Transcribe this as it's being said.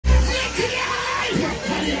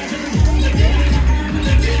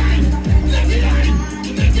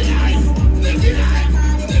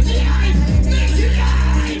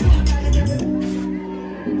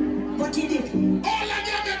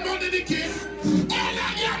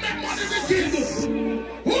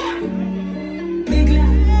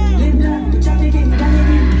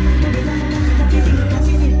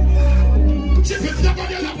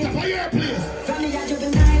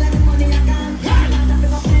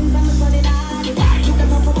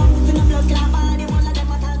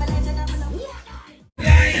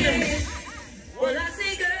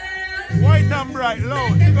White and bright,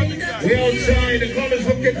 loud. We outside, the colors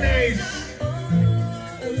looking nice.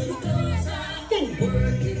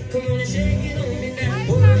 Come on and shake it on me now.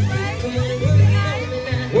 Come on and work it on me now.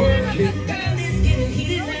 Work it. It's getting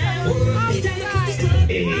heated now.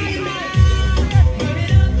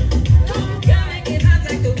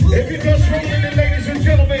 If you just rolling in, ladies and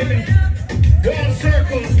gentlemen, one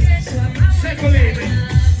circle, circle in.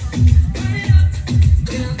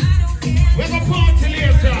 We're the party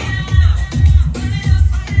later.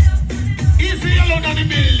 Easy alone on the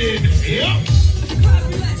building. Yep.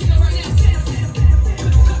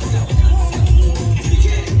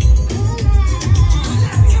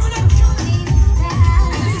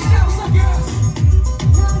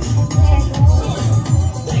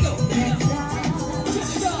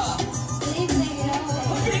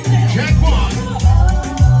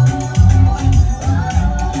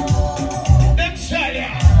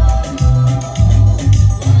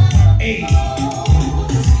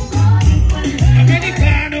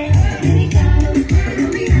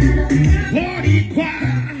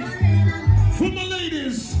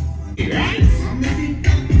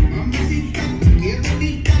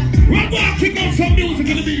 Kick out some music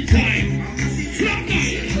in the meantime. Flat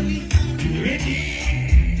night. Ready?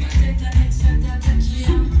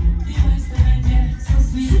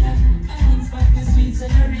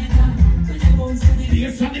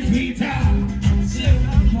 Yes, on the Peter.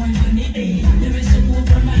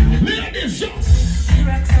 Ladies,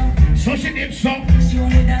 so she did so. She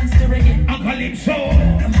only danced to reggae. Uncle did so.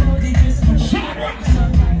 Shadra.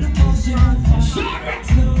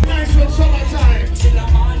 Nice one, summertime.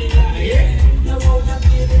 Yeah.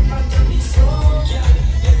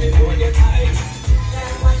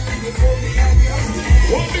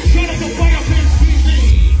 What the shot of the fireplace TV?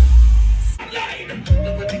 Line.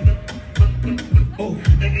 Oh.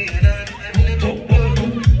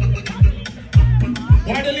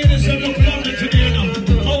 Why the ladies have look lovely today now?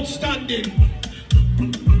 Outstanding.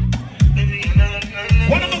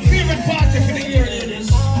 One of my favorite parties for the year, ladies.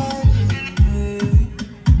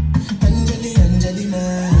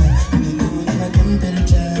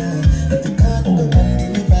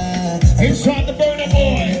 Inside the burner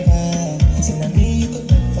boy.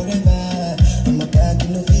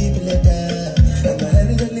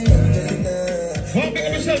 I'll pick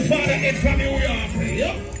up myself father in from New York.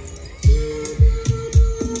 Yep.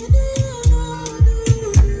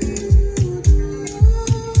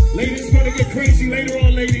 Ladies gonna get crazy later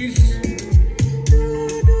on, ladies.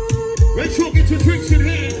 Let's go get your drinks in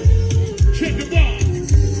hand. Check the bar.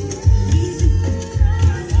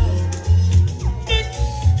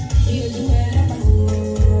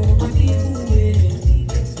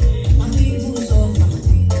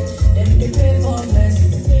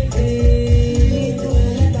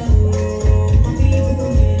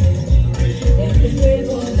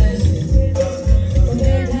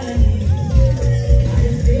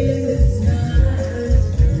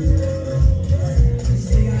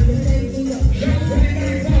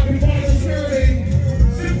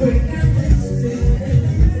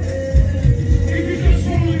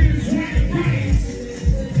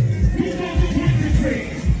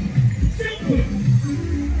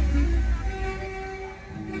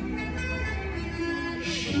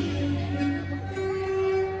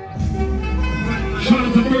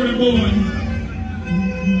 Boy,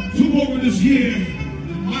 2 over this year,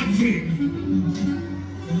 my team.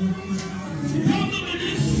 Y'all remember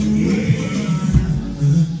this? Yeah.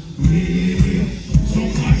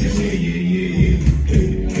 Somebody say yeah.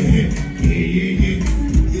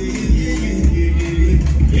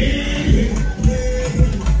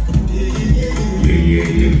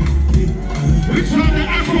 We're trying to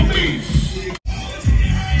Afro beats.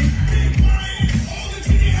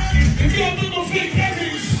 If y'all remember fake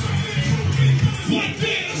babies. Like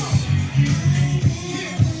this.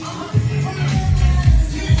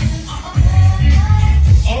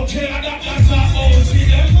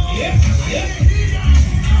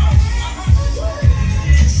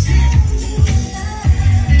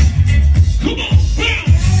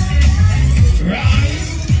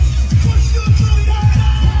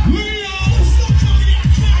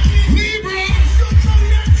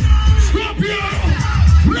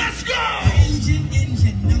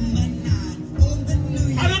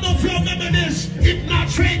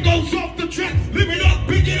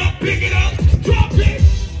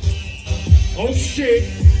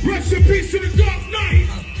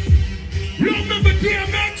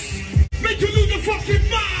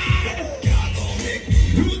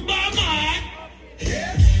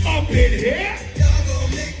 in here.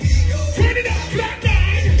 Turn it up, flat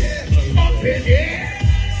line. Up in here.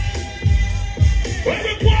 When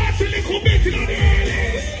we pass a little bit in the early.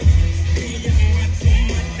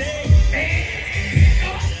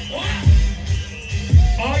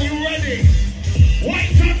 Are you ready?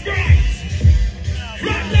 White and bright.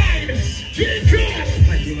 Flat line. Get good.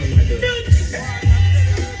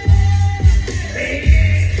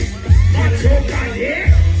 What's up, guys? Yeah?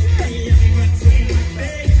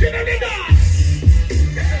 Get on the dance.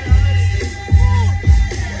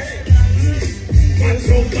 What's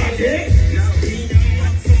up, guys? Yeah?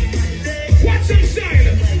 What's some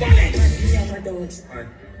style?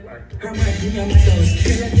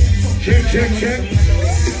 Check.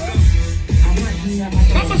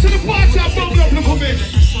 How much of the parts are bubbling up a little bit?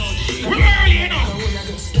 We're early enough.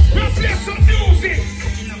 We'll play some music.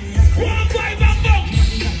 One vibe and bounce.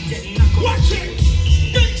 Watch it.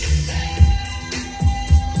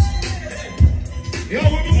 Yo,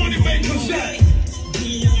 when we want to make a set.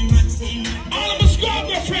 All of us squad,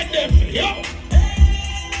 my friend them. Yo.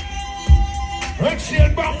 Rexy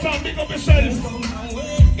and Brocktown, big up yourself.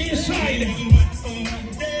 Inside.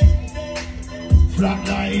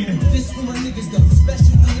 Flatline. This for my niggas though,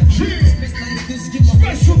 special delivery.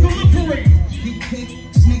 Special delivery.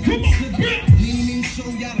 Come on, lean in, show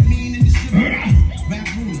y'all the mean in the shit. Rap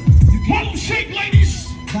ruler. Bottom shake, ladies.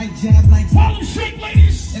 Right jab like Bottom shake,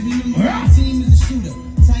 ladies. every member of the team is a shooter.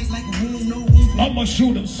 Tight like a room, no room. I'm a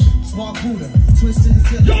shooters. Smart Buddha, twist in the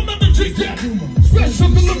field. Y'all remember G that? Special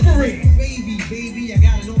delivery. Baby, I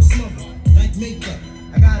got it on smother. Like makeup,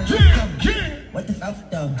 I got it on cover. What the fuck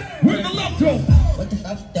though? Where the love go? What the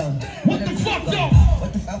fuck though? What the fuck though?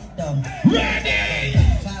 What the fuck though? Ready?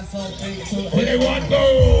 5, 4, 3, 2, Where they want go?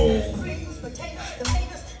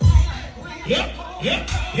 Yep.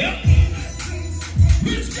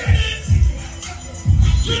 Let's get it.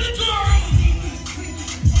 Get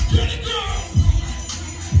it, girl.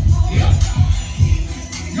 Yep.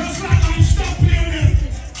 Your sideline, stop playing them.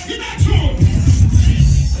 Get that tune.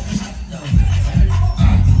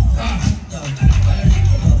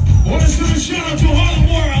 What is the shout out to all the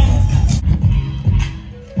world?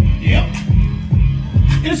 Yep.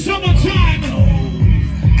 It's summertime.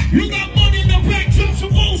 You got money in the bank, drop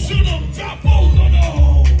some O's on them. Drop O's on them.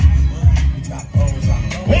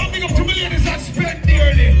 Warming up to millions that spend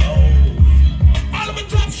nearly. All of the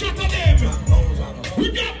top shot on them.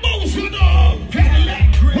 We got O's on them. Cadillac.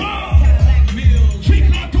 Treat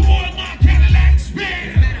out to all my Cadillac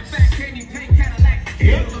spin. Matter of fact, can you pay Cadillac?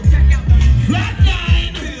 Yep. Check out the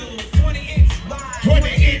Flatline. 20-inch wide.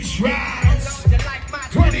 20-inch rides.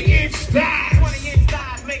 20-inch thighs. 20-inch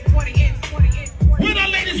thighs make 20-inch. Where the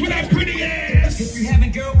ladies with that pretty ass? If you're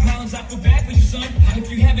having girl problems, I feel bad for you, son. If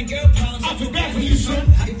you're having girl problems, I feel bad for you, son.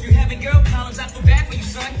 If you're having girl problems, I feel bad for you,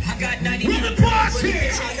 son. I got 90. We're the boss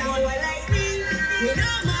here.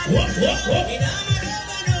 What?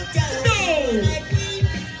 No.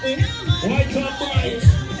 White on bright.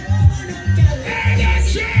 And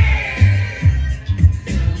that's it.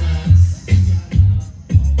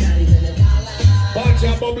 Watch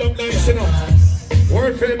out, bubble up nice enough.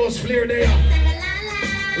 World famous flair they are.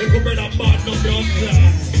 Little brother bad no blood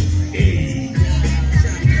clot. Hey.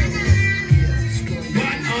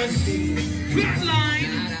 Got us.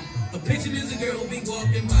 Flatline. A picture is a girl be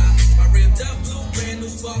walking by. My ripped up blue brand new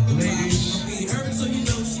sparkle vibe. Be hurt so you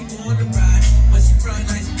know she want to ride. But she front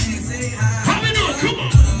nice and can't say hi. How we doing? Come on.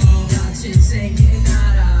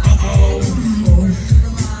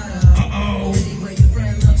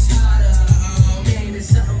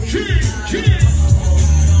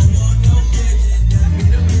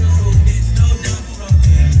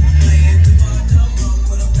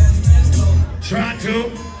 Try to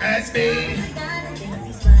ask me.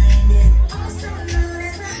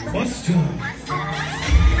 What's good?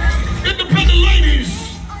 Independent ladies.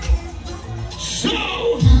 So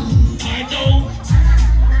I know.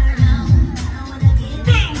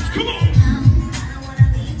 Bounce, come on.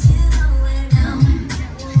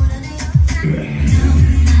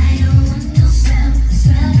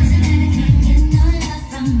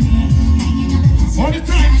 All the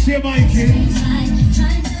time, say my kids.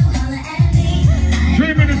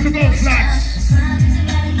 3 minutes to go, flats.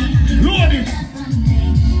 Load it.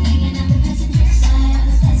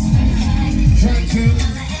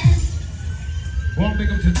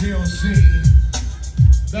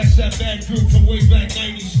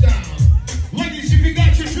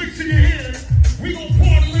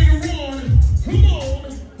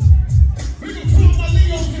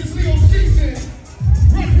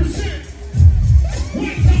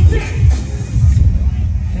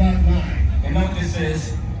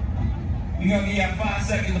 5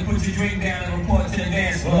 seconds to put your drink down and report to the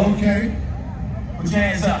dance floor. Okay. Put your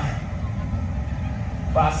hands up.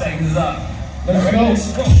 5 seconds is up.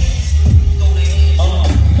 Let's go.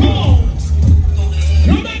 Come on.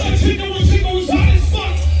 Remember, Chico was hot as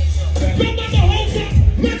fuck. Remember the whole fuck.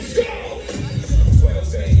 Let's go.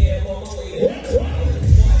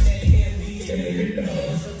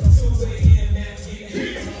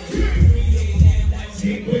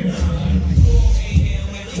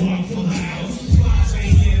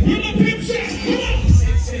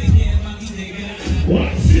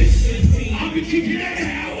 What's this? I'll be kicking that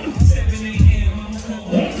out. 7 a.m.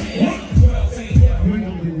 We're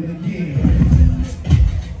gonna do it again.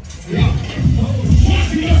 Yeah.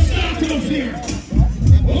 Watch your style to the fear.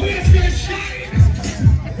 Oh, let's get a shot.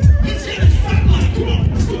 Let's get a spotlight. Come on,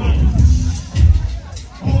 come on.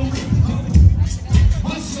 Oh,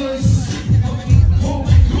 hustlers. Oh,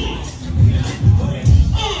 come on.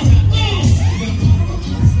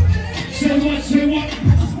 Say what, say what?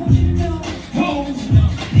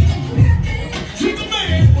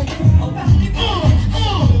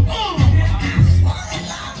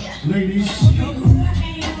 Ladies,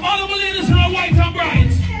 all of the ladies who are white and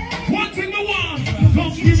bright, one thing to one,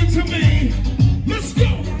 come give it to me. Let's go.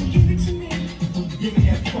 Give it to me. Give me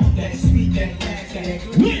that funk, that sweet, that fast,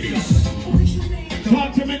 that ladies,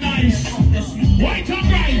 talk to me nice. White and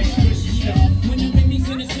bright.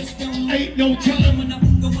 Ain't no telling.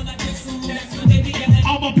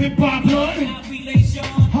 I'm up in Bobby.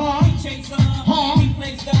 Huh?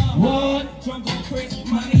 What?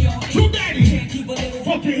 Too daddy.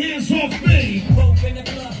 Fuck your hands off me.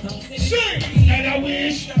 Say that I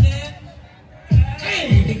wish. Hey,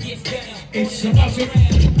 it's about to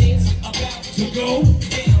go.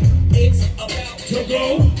 It's about to go.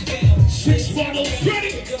 6 bottles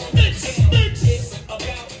ready. Mix.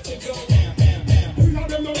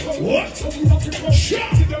 What?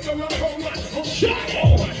 Shot.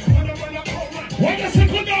 What does it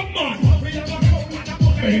put up, man?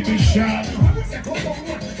 Baby shot.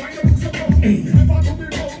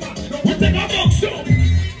 We take our box up.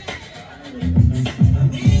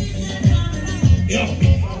 Yo.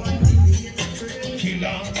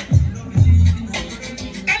 Killer.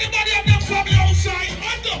 Anybody have them from the outside?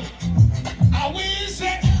 Under. I will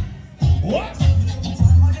say. What?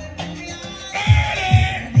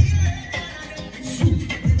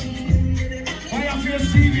 I feel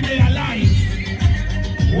Stevie Day alive.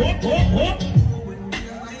 What?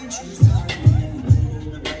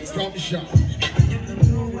 Drop the shot.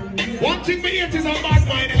 One thing me hate is a bad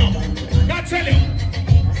mind enough. I tell you,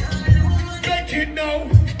 make it know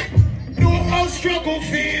how struggle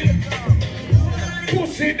feel.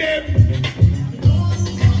 Pussy them.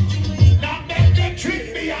 Not make them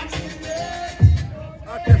trick me out.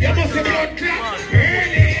 You must have blood clot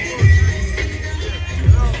early.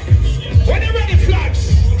 When you ready, flags.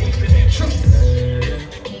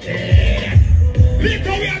 Look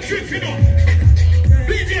how we are tripping up.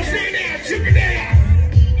 DJ stay there, tripping there.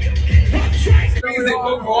 Music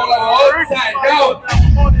book all outside down.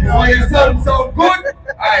 Oh, you sound so good.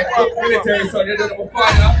 Alright, good military son, you don't know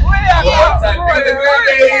outside.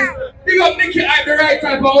 Big up Nikki, I'm the right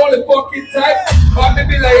type of all the fucking time. But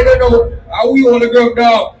maybe like you don't know how we want to go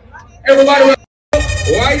now. Everybody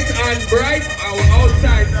white and bright, our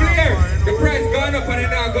outside clear. The price gone up and it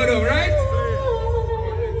now go down, right?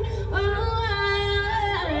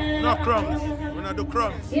 No crumbs. We're not do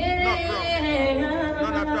crumbs. No crumbs.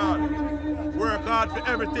 None at all. Work hard for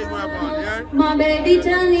everything we have on, yeah? My baby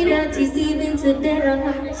tell me that he's leaving today.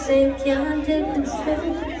 I say can't take the stress.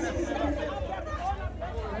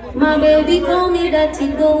 My baby told me that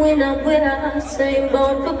he's going up with us. Same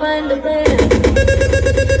bound for find the bed.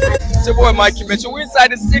 It's your boy Mikey Mitchell. We're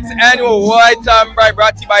inside the 6th annual White and Bright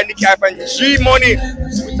brought to you by Nikki and Jahshii.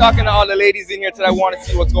 We're talking to all the ladies in here today. I want to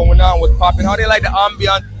see what's going on, what's popping, how they like the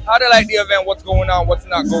ambience, how they like the event, what's going on, what's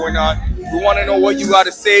not going on. We want to know what you got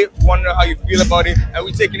to say. We want to know how you feel about it. And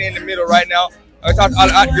we're taking it in the middle right now. I talk to all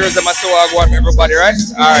the hot girls and my soul. I go on everybody, right?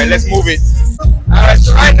 All right, let's move it. All right,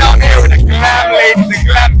 so right down here with the glam ladies, the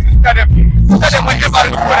glam study when everybody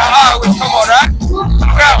put an R with, come on, right?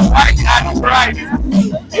 Well, White and Bright.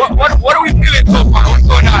 What are we feeling so far? What's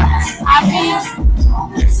going on? Happy.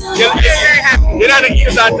 You're not the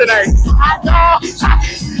ears on tonight.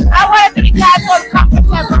 I wanted to be casual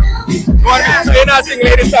comfortable. So you're not singing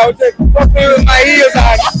ladies out there, fuck me with my heels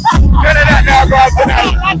on. None of that now, bro,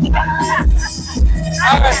 tonight.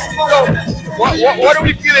 Alright, so what are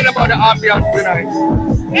we feeling about the ambiance tonight?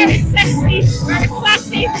 very sexy, very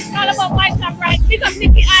classy. It's all about white and bright. Pick up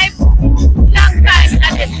Nikki Ive. Long time.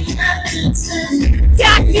 And it's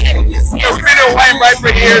We've been doing white and bright for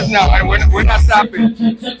years now, and we're not stopping.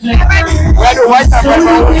 We're doing white and bright for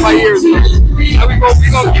over 5 years. And we're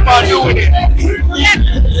gonna keep on doing it. Yes,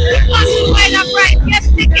 white and bright. Yes,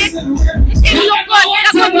 Nikki. It look good.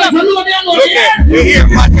 Look at your ear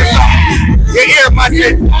matches. Your ear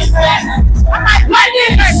matches.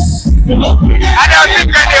 I don't think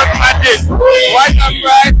your ear matches. White and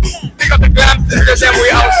bright. Pick up the glam sisters, then we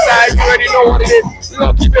outside. You already know what it is. We're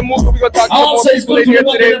gonna keep it moving. We're gonna talk to more people in here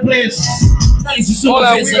today. Hold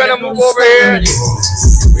on, we're gonna move over here.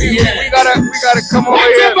 We gotta come over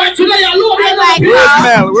here.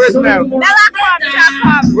 Where's Mel?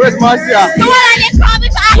 Where's Marcia?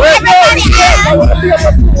 Where's Marcia?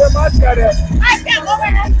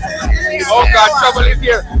 Oh God, trouble is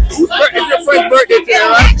here. It's your friend's birthday today,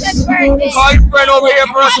 right? Call your friend over here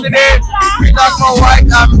for us today. We're talking about white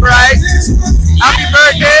and bright. Happy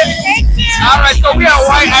birthday. Alright, so we are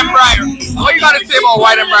white and bright. What you gotta say about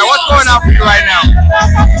white and bright? What's going on for you right now?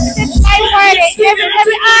 It's my birthday. Every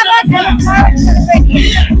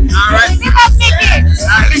Alright.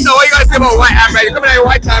 Lisa, what you gotta say about white and bright? You're coming out your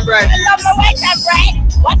white and bright. I love my white and bright.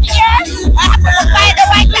 What year? I have to find the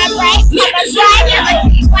white and bright.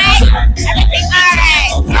 Everything white. Everything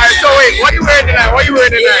alright. Alright, so wait, what you wearing tonight? What you wearing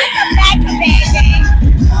tonight?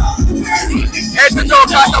 Head to toe,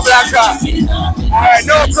 Casablanca. Alright,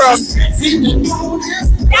 no crumbs. Hey,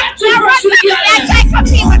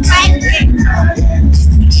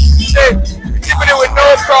 keeping it with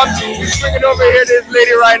no crumbs. Bringing over here this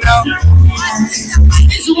lady right now.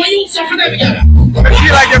 I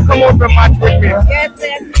feel like you come over and match with me. Yes.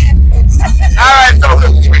 Alright, so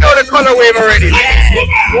we know the color wave already.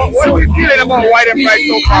 What are we feeling about white and bright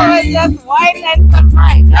so far? Just white and some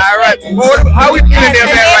bright. Alright, how are we feeling the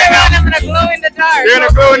event right now? I'm gonna glow in the dark. You're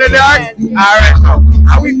gonna glow in the dark? Alright, so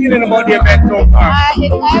how are we feeling about the event so far? I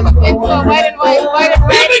haven't been so white and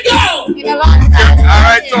bright in a long time.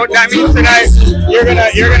 Alright, so that means tonight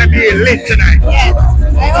you're gonna be lit tonight. Yes,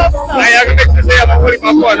 I hope so. Now you're gonna make me say I'm gonna put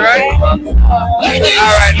my fun, right?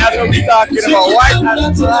 Alright, that's what we're talking about. White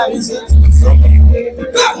and bright.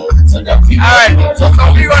 Alright, so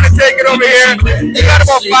we're gonna take it over here. We got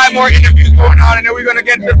about 5 more interviews going on, and then we're gonna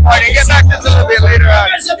get to the party and get back to this a little bit later on.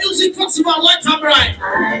 It's a music festival, white and bright.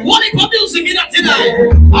 What is the music in that tonight?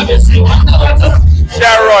 Obviously,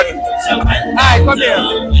 Sharon. Hi, come here.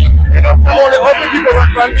 You know, I'm only open people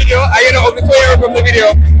from video. I you know open to you from the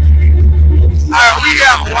video. Alright, we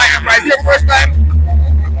got white and bright. Is your first time?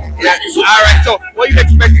 Yeah. Alright, so what are you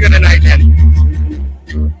expecting tonight then?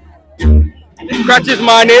 Crutches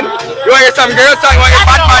morning. You want to hear some girl song? You want to hear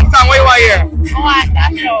Batman song? What you want to hear? I want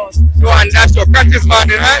that show. You want that show? Crutches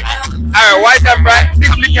morning, right? Alright, white and bright.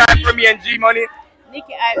 Big Nikki Ive for me and G Money.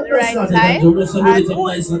 Nikki Ive the right side.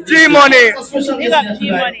 G Money. Big up G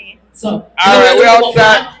Money. Alright, we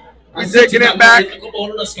outside. We're taking it back.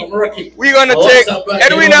 We're gonna take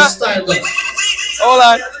Edwina. Hold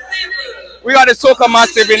on. We got the Soca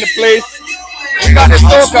Massive in the place. We got the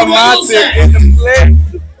Soca Massive in the place.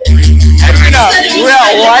 Edwina, we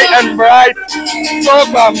are white and bright.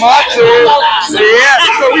 Soca Massive. Yeah.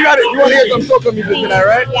 So we got it. You want to hear some Soca music tonight,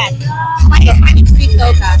 right? Yes. My free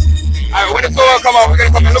Soca. Alright, when the Soca come on, we're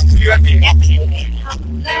gonna come and look for you and me.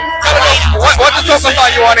 What's the Soca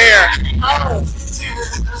song you want to hear? Oh.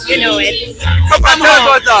 You know it. Come on, tell us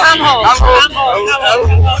what's up. Come home.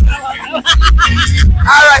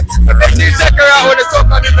 Alright, let's see check her out with the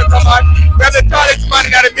Soca music come on. We have the tallest man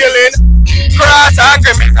in the building. Cross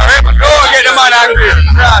angry, Mr. Raymond. Don't get the man angry.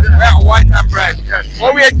 Cross, white and bright.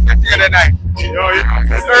 What we expecting tonight? Yo,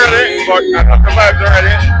 it's early, but the vibes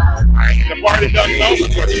already. The party done now,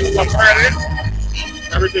 but it's early.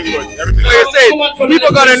 Everything good. Everything So you say,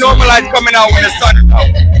 people gonna normalize coming out when the sun is out.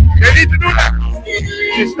 They need to do that.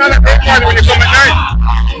 It's not a big party when you come at night.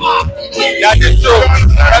 That is true.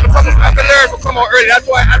 You have to learn to come out early. That's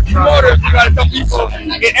why as promoters, you gotta tell people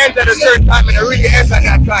it ends at a certain time and it really ends at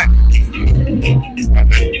that time.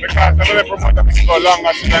 Because some of the promoters go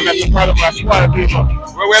longer, so that's the problem with squad people.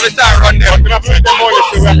 Well, we have a start run there. But we have to make them more, you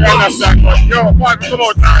see, we have to understand. But yo, why we come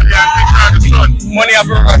out early and think on the sun? Money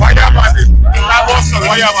have a run. Why you have this? That hustle,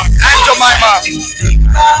 why you have it? And Jemima.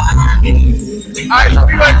 Alright, so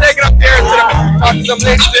we're gonna take it up there to talk to some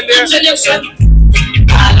ladies in there.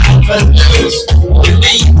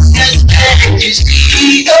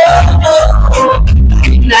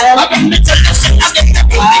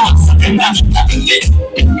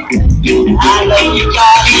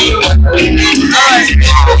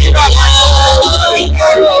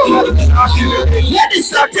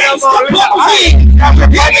 talking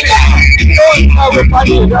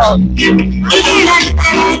about?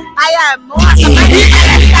 I am more.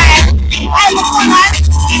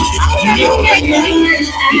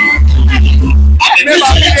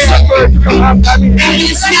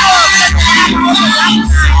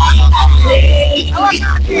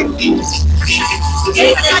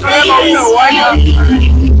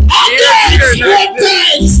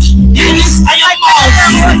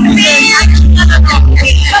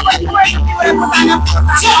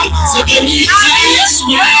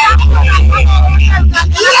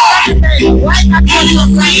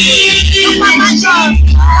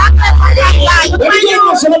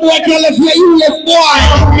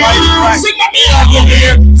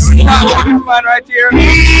 Man right here.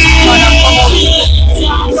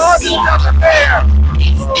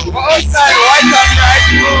 Outside, white and bright.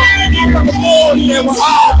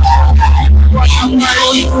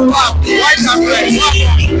 White and bright.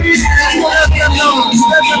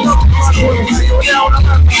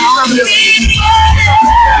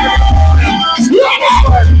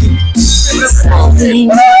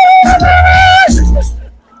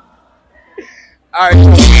 All right. Go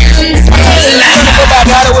back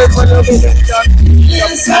that way for a little bit.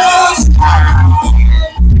 Let's go.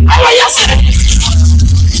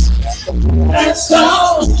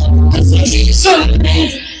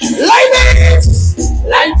 Ladies,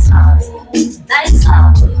 lights out. Lights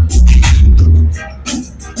out.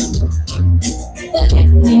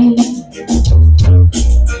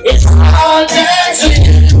 It's all dancing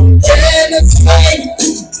in the night.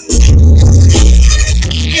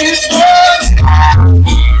 It's all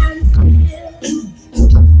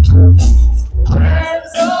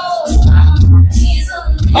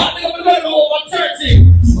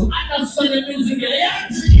music, yeah?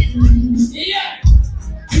 Yeah.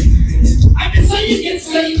 I can say you can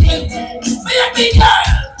say it. Baby girl.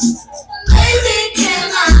 Baby,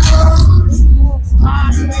 can I hold you?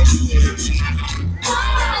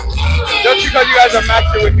 Just because you guys are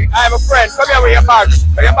matching with me, I have a friend. Come here with your bag.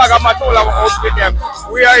 With your bag, I'm not told I'm out with them.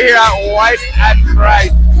 We are here at White and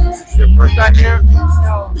Bright. Your first time here?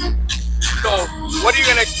 No. So, what are you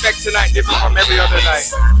going to expect tonight different from every other night?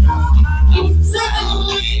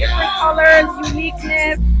 Different colors,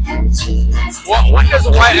 uniqueness. What does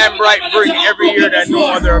White and Bright bring every year that no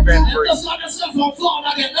other event brings?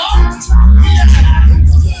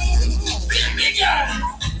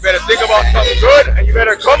 You better think about something good, and you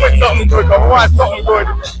better come with something good, because we want something good,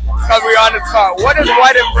 because we're on the spot. What does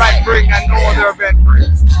White and Bright bring that no other event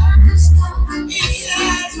brings?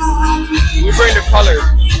 We bring the colors.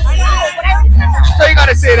 So you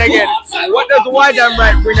gotta say it again. What does White and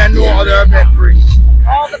Bright bring that no other event brings?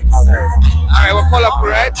 All the colors. Alright, we're colorful,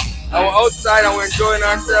 right? And we're outside and we're enjoying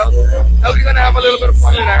ourselves. Now we're gonna have a little bit of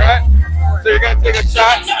fun tonight, right? So you're gonna take a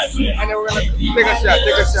shot, and then we're gonna take a shot,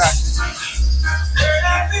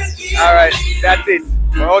 Alright, that's it.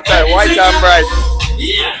 We're outside, White and Bright.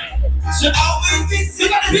 Yeah. So always be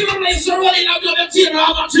people make sure running out of the team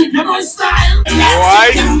have a drink, you know, style.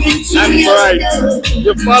 White and Bright.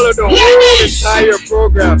 You follow the whole entire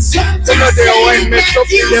program. Some of the white mixed up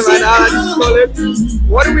with them and all this colors.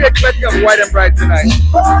 What are we expecting of White and Bright tonight?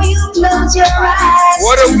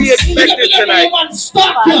 What are we expecting tonight? What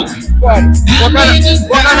kind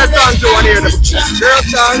of songs do you want to hear? Girl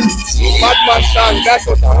songs, Batman songs, that's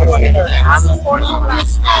what I want to hear.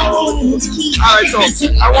 Alright, so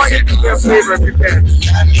I want you to do me a favor if you can.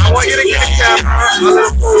 I want you to get a camera, a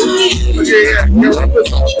little food. Okay, yeah, you're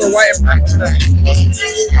representing for White and Bright tonight.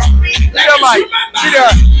 Come on, see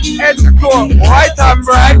there, head to toe, White and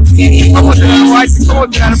Bright. I'm going to the White to go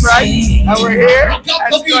to the Bright. And we're here, and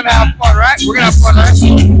we're going to have fun, right? We're going to have fun, right?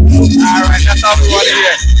 Alright, that's all we want to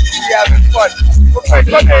hear. We having fun. Okay,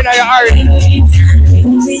 come in now, you're orange.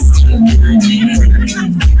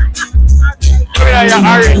 Come in now, you're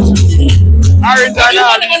orange. Orange and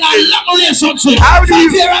all these things. How do you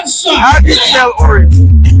spell orange?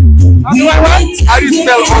 How do you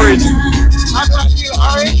spell orange?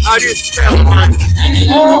 How do you spell orange?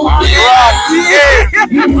 Oh, right, yeah.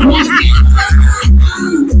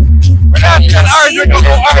 We're not spelling orange, we're going to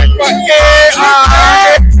go orange, but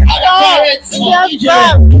orange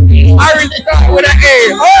start with an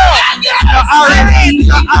A. Oh, orange.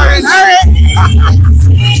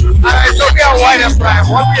 Alright, so we are White and Bright.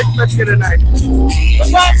 What we expect here tonight?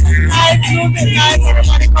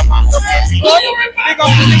 Everybody come on,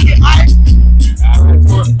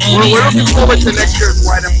 we're looking forward to next year's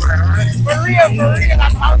White and Bright, alright? For real.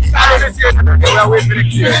 Not this year, we're waiting for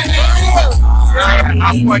next year.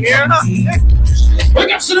 Have fun here. We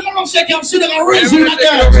can see them around second, see them around raising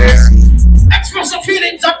again. Express your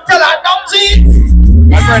feelings up, tell her, don't see.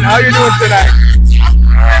 friend, how you doing tonight?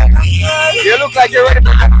 You look like you're ready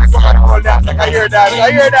to come on hold dance. Like I hear that.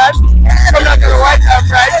 I hear that. Come down to the White Time,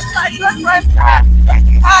 right?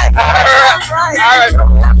 Alright.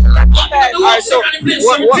 Alright, so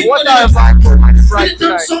what are the vibes for Briight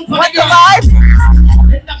tonight? What's the vibe?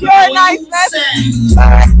 Pure niceness.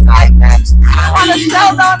 I want to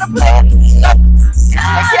sell down the place.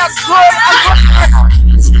 Make it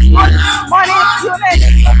good money,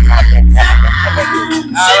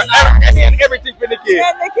 And everything for Nikki.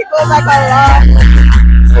 Yeah, Nikki goes like a lot.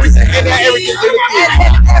 And everything for Nikki.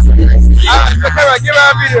 Alright, give her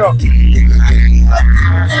a video.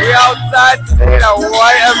 We outside today at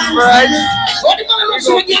White and Briight. We're going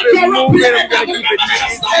to keep it moving. We're going to keep it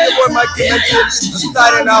easy. My kids are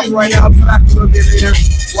starting off right now. Back a little bit later.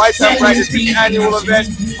 White and Briight is the annual event.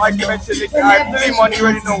 My convention, Nikki, I have money. You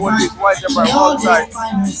already know what it is. White and Briight outside.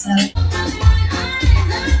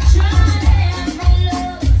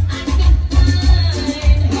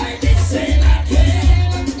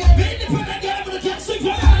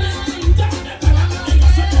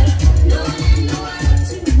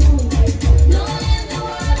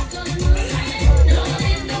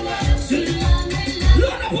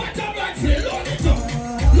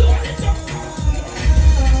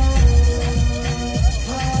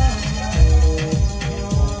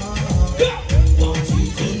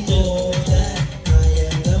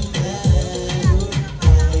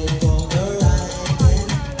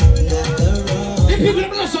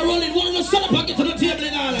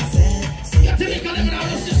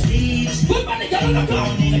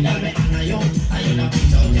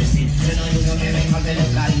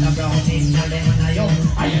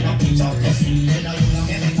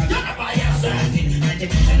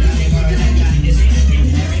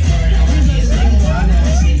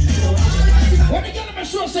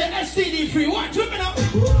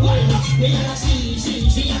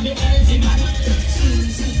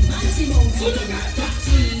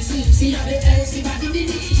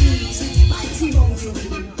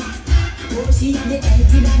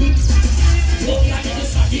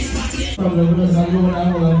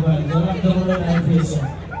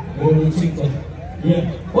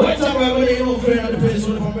 Yeah. What time I will you friend on the place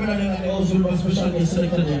with my brother and also my special guest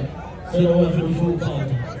selected them. So I want to do full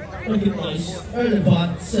party. Make it nice. Early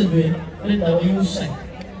part, Sedway, and now you sing.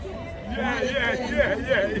 Yeah.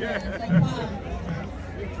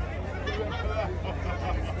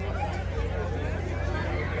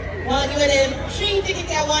 Well, give them 3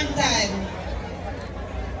 tickets at one time.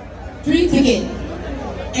 3 tickets.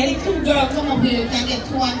 Any 2 girls come up here, you can get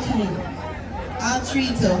 2 and 2. All 3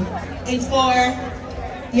 too. It's for,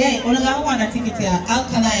 yeah, only got 1 ticket here.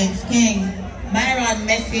 Alkaline, King, Myron,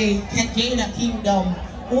 Messi, Jada Kingdom.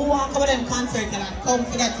 Who want to come to them concerts and come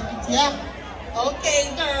for that ticket here? Okay,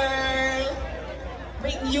 girl.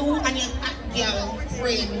 Bring you and your hot girl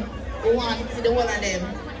friend who want to see the one of them.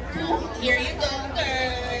 2, here you go,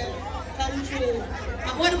 girl. Come through.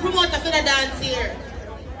 I'm going to promote for the dance here.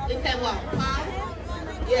 They said what? Pop?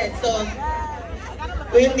 Yeah, so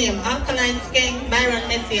with him, Alkaline King, Myron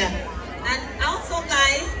Messia. And also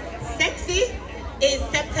guys, Sexy is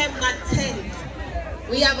September 10th.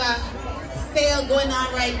 We have a sale going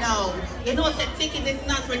on right now. You know the ticket is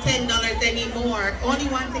not for $10 anymore. Only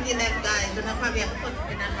 1 ticket left guys, and I'll probably have put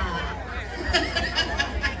in a half.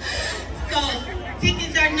 So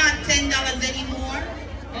tickets are not $10 anymore.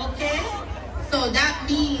 Okay? So that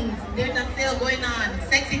means there's a sale going on.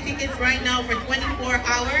 Sexy tickets right now for 24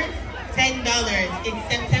 hours, $10. It's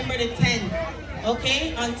September the 10th.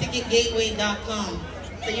 Okay? On ticketgateway.com.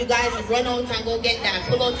 So you guys run out and go get that.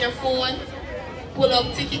 Pull out your phone, pull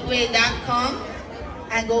up ticketgateway.com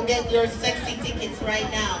and go get your sexy tickets right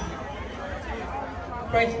now.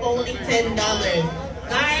 For only $10.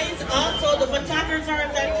 Guys, also the photographers are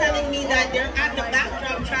telling me that they're at the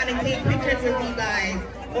backdrop trying to take pictures with you guys.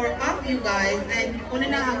 Or of you guys, and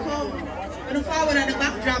when I come, I'm gonna forward on the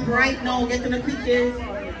backdrop right now, getting the pictures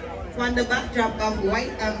on the backdrop of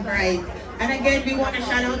White and Briight. And again, we want to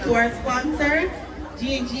shout out to our sponsors,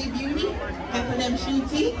 G&G Beauty, helping them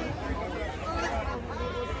shooting.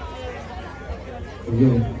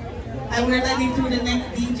 And we're letting through the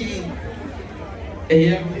next DJ.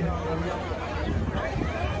 Yeah.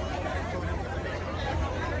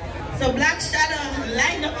 So Black Shadow,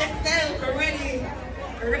 line up yourself, we're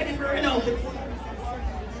ready for it all.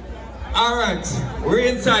 Alright, we're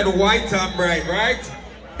inside White and Briight, right?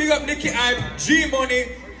 Big up Nikki Hype, G Money.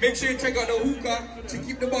 Make sure you check out the hookah to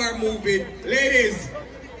keep the bar moving. Ladies,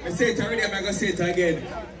 I say it already, I'm going to say it again.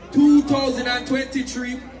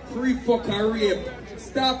 2023, free fuck and rape.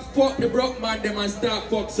 Stop fuck the broke man them and start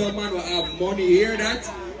fuck some man will have money. Hear that?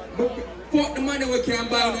 But fuck the man money we can't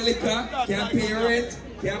buy on a liquor, can't pay your rent,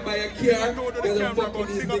 can't buy a car, doesn't fucking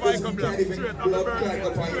these niggas who can't even blood clot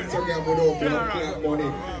up on Instagram without blood clot money.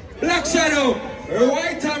 Black Shadow,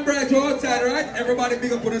 White and Briight outside, right? Everybody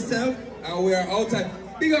big up on yourself, and we are outside.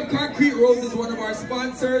 Big up Concrete Rose is one of our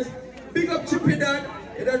sponsors. Big up Chippy Dan,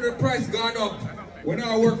 the price gone up. We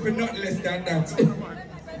now work for nothing less than that.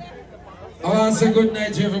 I want to say good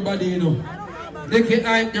night to everybody, you know. Nikki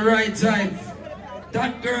at the right time.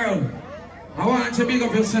 That girl, I want you to big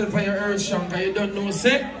up yourself for your earth song, because you don't know,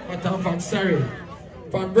 say, but I'm from sorry.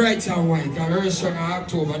 From Bright and White, because earth song in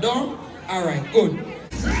October, don't? Alright, good.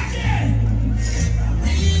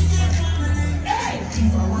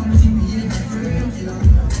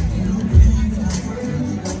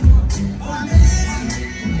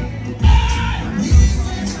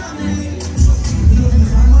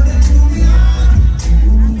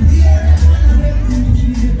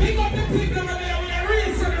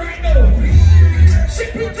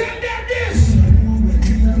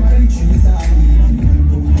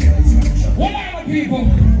 People,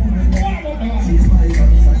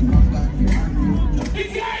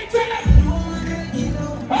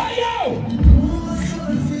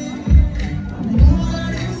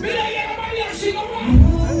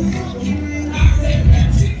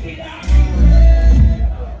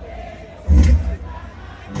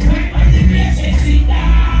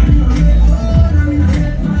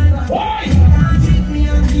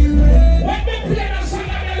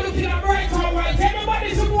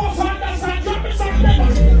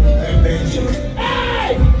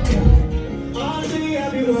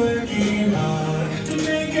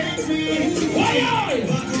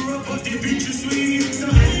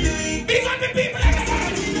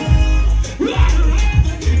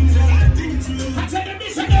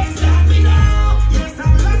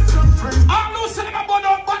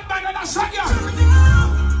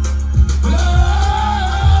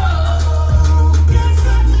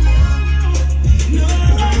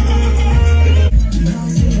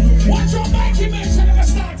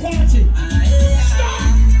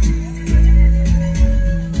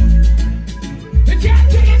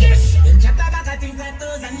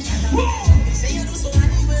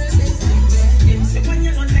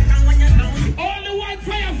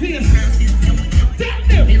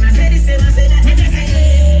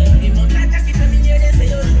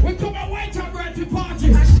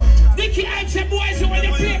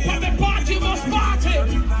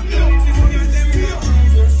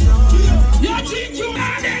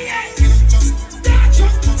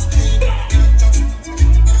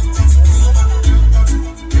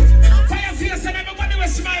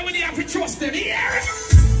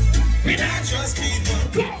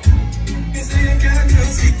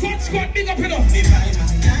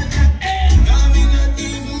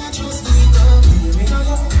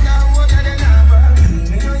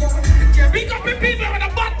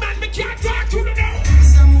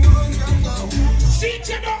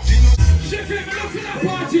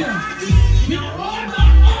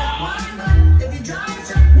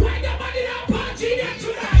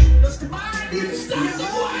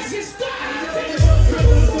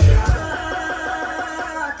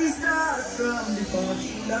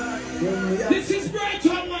 this is Bright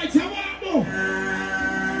and White, I want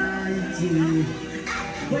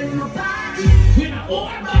when I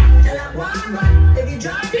own back, if you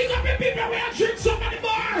drive, big up the people where I drink some at the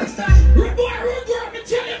bar. Rude boy, rude girl, me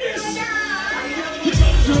tell you this.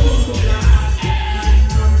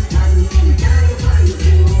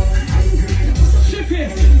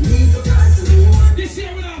 This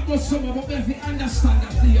year we'll have got some, but if you understand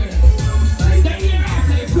that the year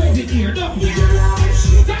after the COVID year, no.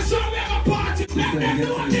 That's why we have a party. Let them do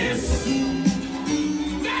this.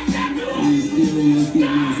 Let them do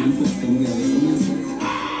this.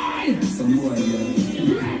 Aye.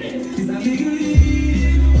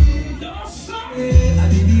 No, sir. We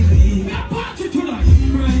have a party tonight.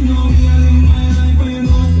 Right now, we are living my life, and you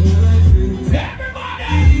know, so life.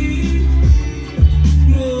 Everybody.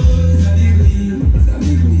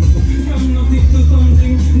 From nothing to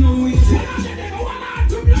something, no way.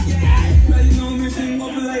 Right now, me think of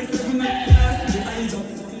life, living at last, the eye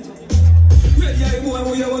jobs. Ready, I boy,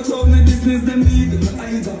 we are what's up, the business, them need the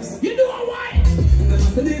eye jobs. You know why?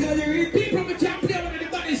 People we can't play with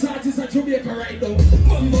anybody's artists at Jamaica right now.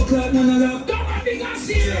 Bumbo club, none of that. Don't want to be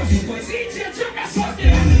serious. It's easier to get something.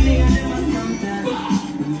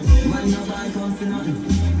 Man, no bad comes to nothing.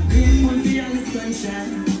 Green one for young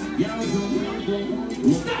sunshine.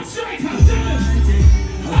 That's right, I'm done.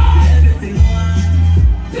 Everything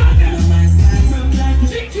I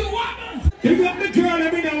think you want. If you have the girl,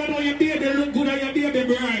 let me know when your baby look good and your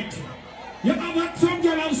baby bright. You have some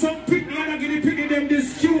girl and some pick me and I get the picking them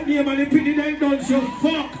this cute name and the picking them don't show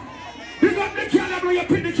fuck. Pick up the car and you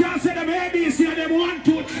pick the car, say them ABC and them 1,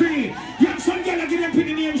 2, 3. Yeah, some girl give them pick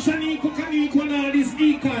the name Shanico, Kaniko and all these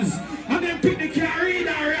Ekas. And then pick the car, read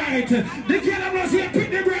alright. The girl must say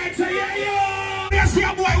pick the Briight, say yeah, yo. You see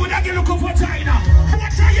a boy with a girl looking for China.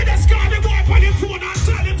 What time you just call the boy on the phone and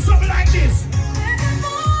tell him something like this?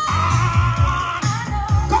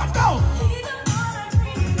 Come down.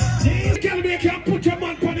 The girl make you put your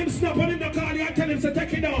man on him, snap on him, the car and tell him to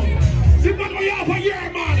take it down. The man will you have a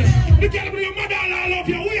year, man. The girl will your mother I love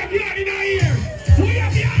you. We have yarn in our ear. We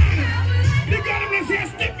have yarn. The girl will say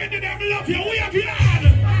step into them love you. We have yarn.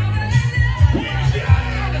 We have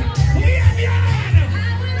yarn. We have yarn.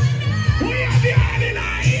 We have yarn in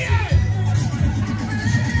our ear.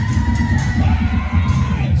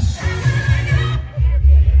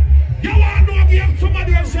 You want to give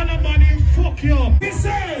somebody else your money? Fuck you up. He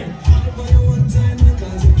say.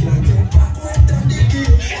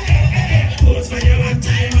 Who's for you one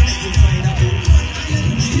time?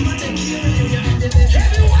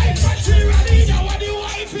 Every wife for cheerleader, what the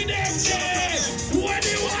wife in them there? What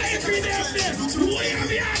the wife in them there? We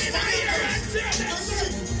have yarn in our ear and say them.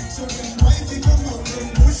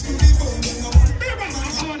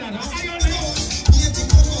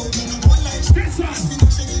 This one,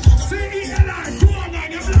 C-E-L-I,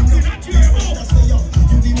 209, you're blocking at your mouth.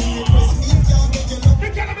 The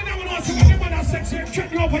girl of the devil knows to get the mother section, check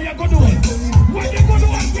you up and you go do it. When you go do it,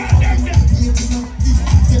 girl, them there.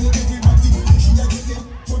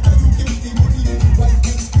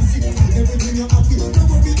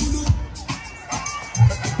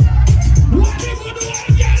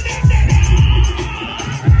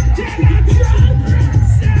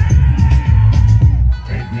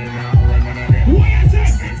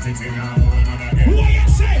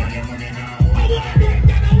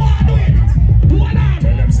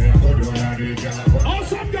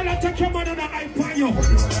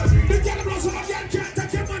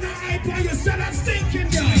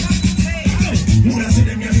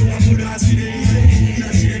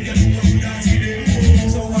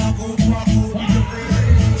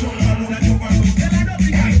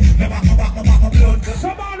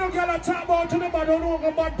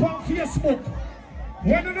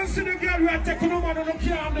 When you don't see the girl, we are taking them and you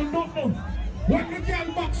can't do nothing. When the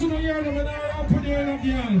girl box, you don't hear them and they're up on the girl.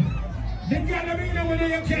 The girl, I mean, when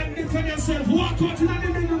you can't defend yourself, walk out in the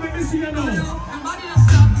living room and see you now.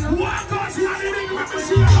 Walk out in the living room and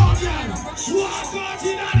see you now, girl. Walk out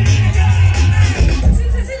in the living room.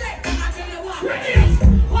 Ready up.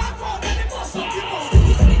 Walk out and the bus up your house.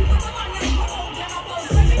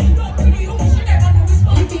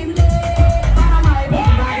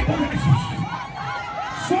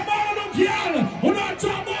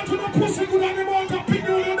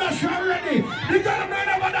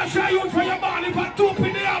 Show you for your body for 2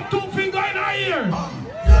 pin up, 2 finger in our ear.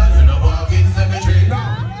 Girl, you know walk in cemetery. 2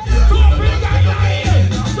 finger in our ear.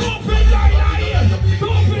 2 finger in our ear. 2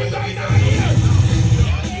 finger in our ear.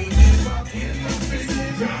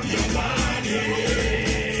 Grab your body.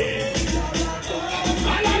 I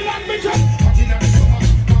like me just.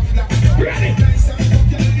 Ready?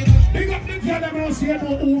 Big up the girl that don't see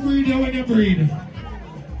who breed you when you breed.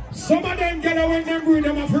 Some of them girls when they breed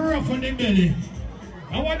them have rough on the belly.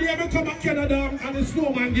 I want you to come to Canada and the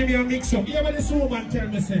snowman give me a mix up. You ever the snowman tell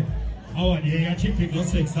me say, I want you to chip in your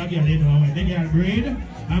sex again, you know, when the girl breed,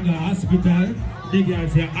 I'm in the hospital, the girl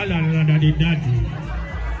say, Allah, daddy, daddy.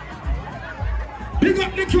 Pick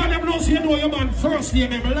up the girl them knows you know your man first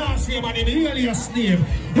name and last name and the earliest name.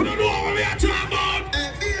 You don't know what we are talking about?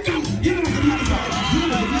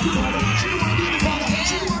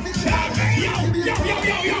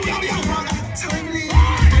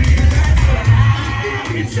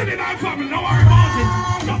 It's in our family, don't worry about it.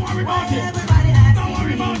 Don't worry about it. Don't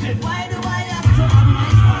worry about it. Why do I have to have my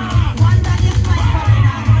son? One that is my father.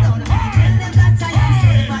 Tell them that I am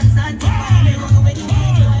safe and sanctified. They don't know when you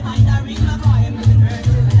need to. I find a ring of oil.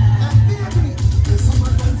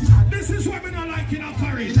 This is what we don't like in our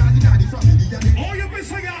foreign. Oh, you be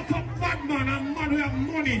saying you have a bad man and man who have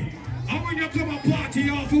money. And when you come a party,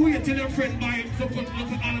 you have to wait till your friend buy look at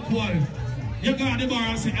alcohol. You go to the bar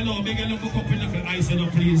and say, hello, make a look up and look at ice, you know,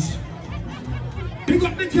 please. Pick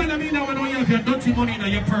up the girl, I mean, now when you have your dirty money in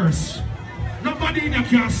your purse. Nobody in here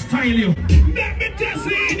can style you. Let me test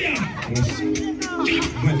it in here.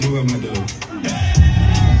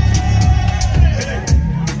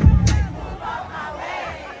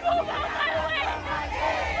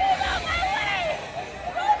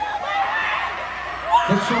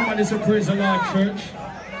 Let somebody say praise the Lord, church.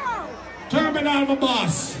 Terminal, my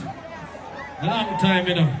boss. A long time,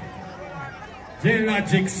 you know.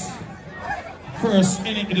 J-Logic's first,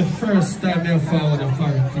 the first time they found the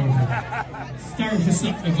foreign people. Start to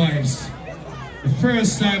stop the vibes. The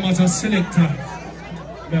first time as a selector,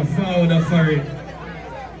 they found the foreign.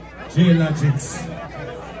 J-Logic's.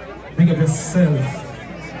 Think of yourself.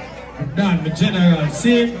 Dan, the general,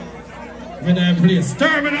 see? When I play,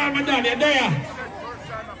 stir me down, my dad, you're there.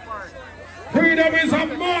 Freedom is a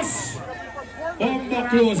must. Bumbo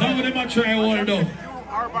close, how them a try hold down?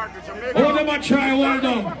 How them a try hold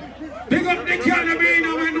down? Big up the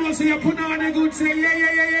carabiner when you see you put on the good, say yeah,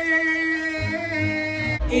 yeah, yeah, yeah, yeah,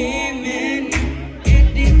 yeah. Amen.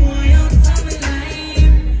 Get the boy out of my life.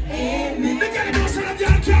 Amen. The girl knows that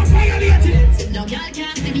y'all can't violate it. No girl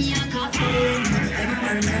can't see me and cause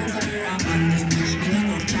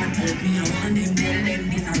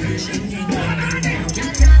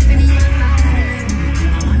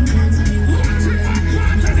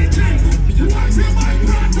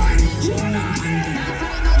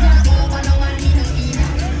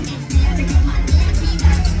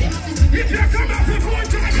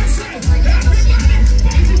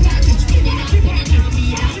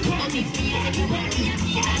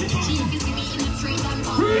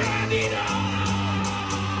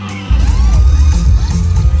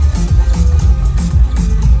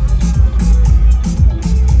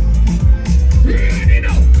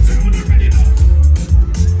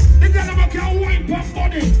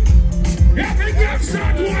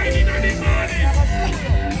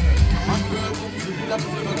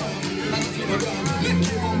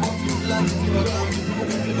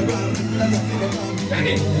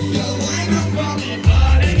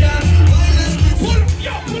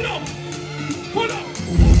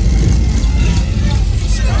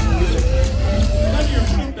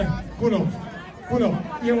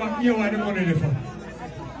You want the money there for?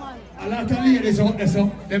 A lot of ladies out there,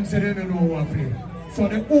 so them say they don't know what to play. So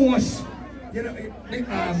the host, you know,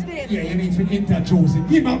 yeah, you need to introduce it.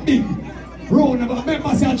 Give a big round of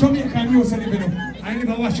members of Jamaican music, you know. I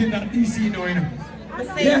never watching that DC now, you know.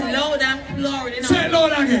 Say it loud and clear, you know. Say it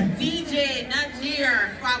loud again. DJ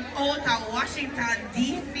Najir from out of Washington,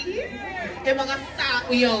 DC. They're going to start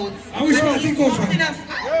with out. I wish I could go from.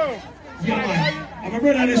 Yeah, man. I'm a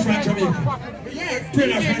brother this from Jamaica. Yes,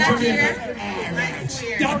 brother from Jamaica.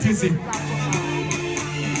 That is it.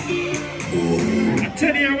 I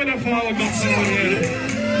tell you, I'm going to follow back somewhere.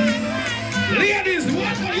 Ladies,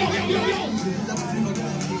 what? Yo.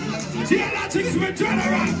 J-Logic's will turn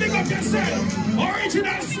around. Big up yourself.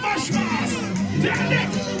 Original Smash Mouth. Tell them.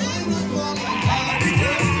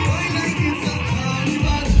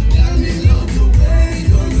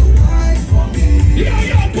 Yo,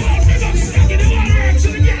 Paul, big up, stuck in the water,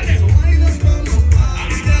 actually get it.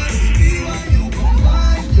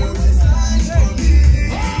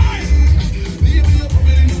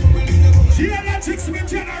 J-Logic's been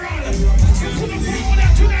general. You could have played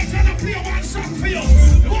that tonight and I play one song for you.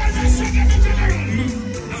 Boy, that song in general.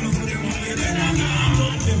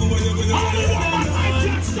 All the woman like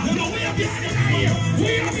that stuff. No, we are behind it here.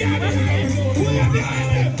 We are behind it here. We are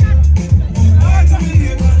behind it.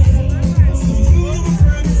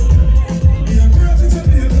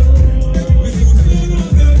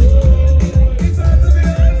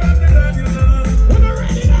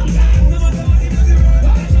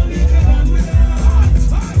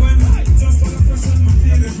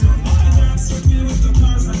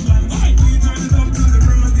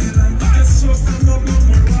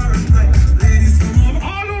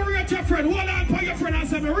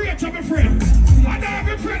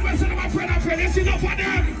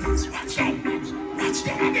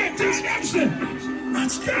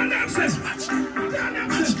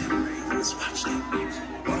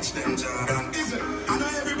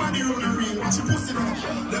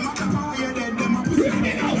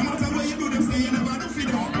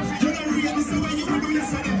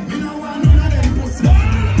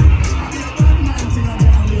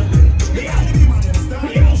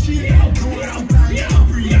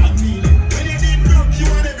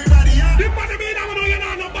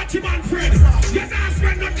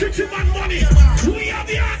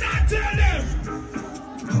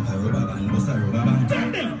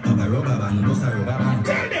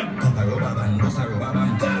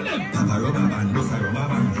 Tell them.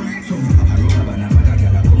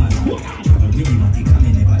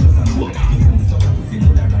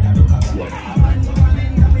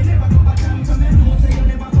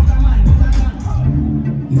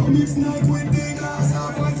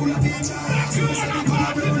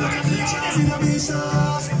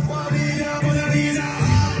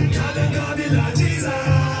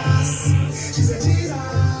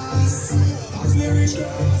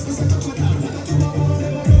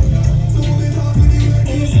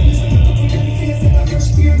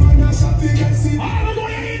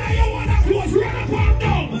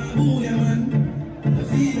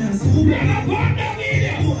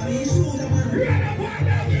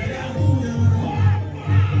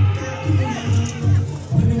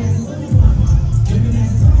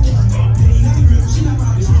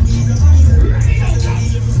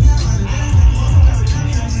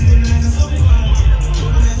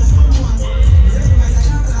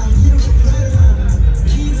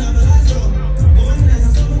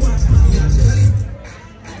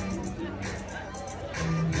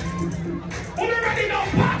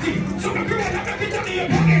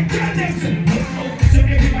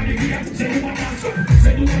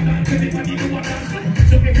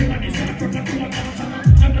 Anybody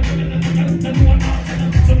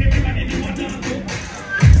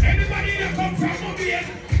that come from up here?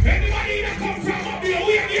 Anybody that come from up here?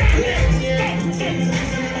 We are here.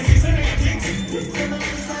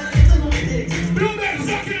 Bluebell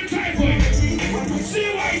stuck in the driveway.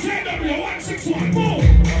 CYJW161. Move.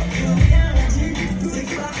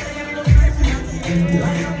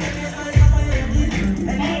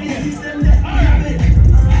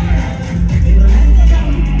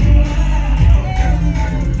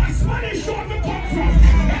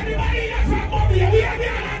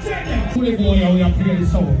 We are playing the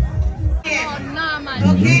song.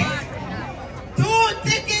 Okay. 2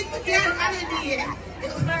 tickets to get holiday.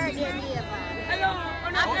 Hello,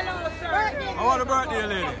 sir. I want a birthday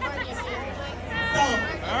lady. So,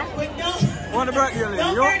 but don't. Want a birthday lady?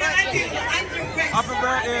 Don't You? burn it until you Happy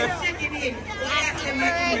birthday.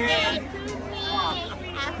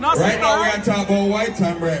 No, Right now we are talking about White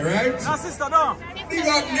and Briight, right? No, sister, no. Big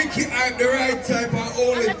up Nikki at the right type and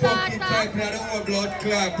only funky type that our blood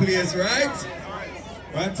clot place, right?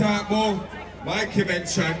 We are talking about Mikey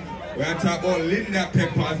mentioned. We are talking about Linda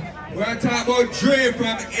Peppers. We are talking about Dre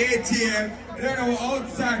from ATM. And then our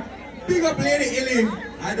outside. Big up Lady Illy.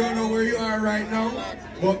 I don't know where you are right now,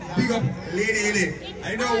 but big up Lady Illy.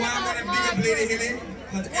 I know why I'm gonna big up Lady Illy.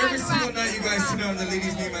 Because every single night you guys sit on the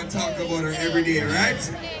lady's name and talk about her every day,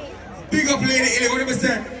 right? Big up Lady Illy. What do we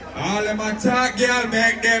say? All of my talk, girl,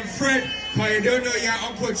 make them fret. Cause you don't know your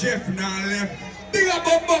Uncle Jeff now left. Big up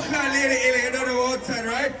Buckler, Lady Illy. You don't know outside,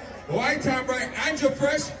 right? White and Bright, and you're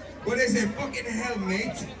fresh. But they say, fucking hell,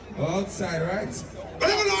 mate. Outside, right?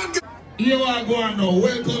 You are going now.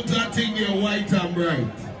 Welcome to that thing here, White and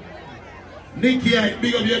Bright. Nikki,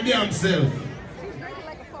 big up your damn self.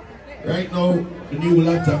 Right now, the new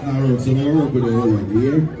laptop now work, so I work with the whole one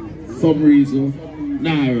here. Some reason,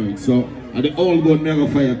 now work. So, and the old gun never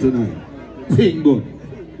fire tonight. Thing good.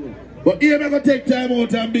 But here, I'm going to take time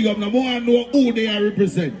out and big up now. I want to know who they are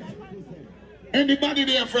represent. Anybody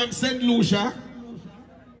there from St. Lucia?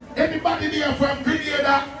 Anybody there from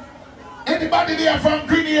Grenada? Anybody there from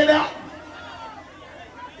Grenada?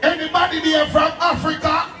 Anybody there from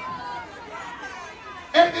Africa?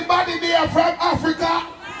 Anybody there from Africa?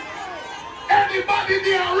 Anybody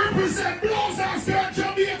there represent Blues and Star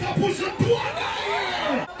Jamaica? Push up to one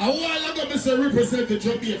here. A while ago, Mr. represent the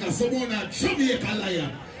Jamaica. Someone a Jamaica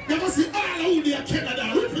lion. Never see all who there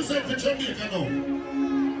Canada represent the Jamaica now.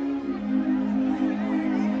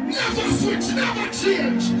 Never switch, never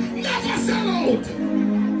change, never sell out.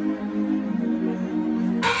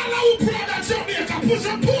 All who proud of Jamaica, push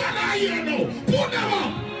up to one here now. Put them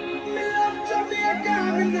up. Me love Jamaica,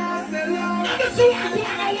 me not sell out. Never see why I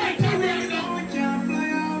want to white right now.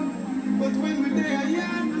 But when we there,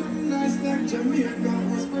 yeah, nice like Jamaica,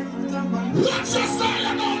 respectful to my watch your style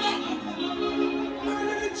and all that.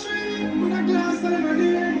 Under the tree, with a glass and a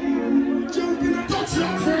hand. Jumping up, touch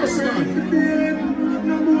your first man.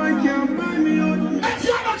 No boy can't buy me out. If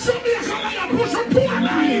you're not Jamaica, like you push your poor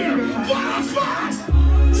here. Fast, fast.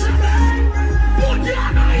 Jamaica. Put your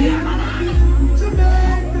hand here, man.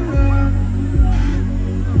 Jamaica.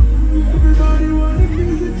 Everybody wanna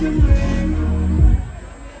visit Jamaica.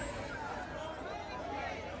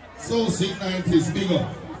 So sick 90s, big up.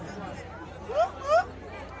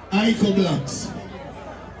 Iko Blacks.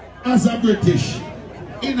 As a British,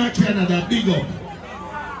 in a Canada, big up.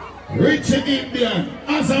 Rich Indian,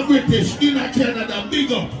 as a British, in a Canada,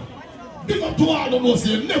 big up. Big up to all of us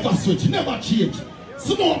here, never switch, never change.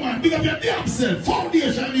 Snowman, big up your damn self,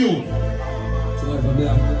 foundation you.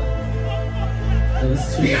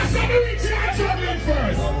 Yes, I'm rich and traveling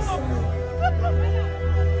first.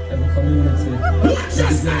 Community. Watch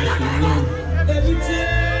your style, every day.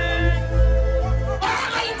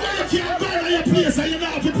 All of you can't go to your place and you don't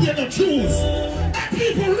have to pay the dues. And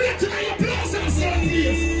people rating on your place and certain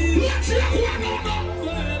place. Watch your one on now.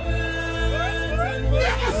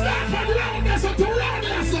 Never start from roundness to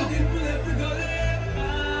roundness.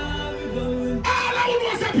 All of you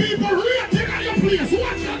know the people rating on your place.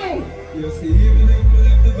 Watch you now. You see, even if we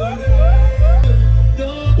left the body.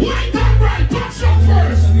 White and Bright, touch up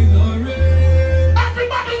first.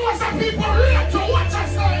 Everybody wants some people real to watch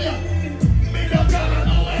us here. Me no gonna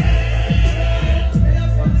know it.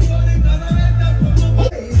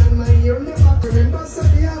 Remember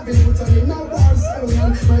Sunday I've been put on in a war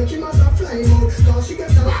sound. Mikey mother flying out, cause she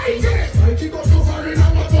get a Mikey got to far in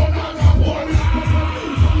our bone and a bone.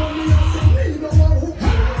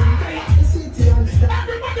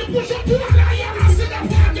 Everybody push up to a lion.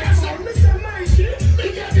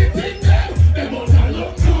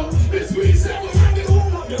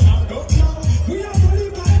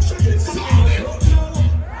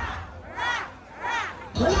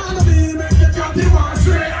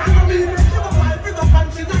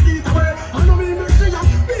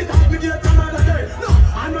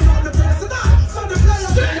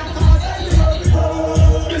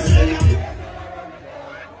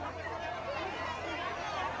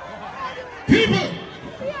 People,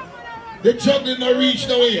 the juggling no reach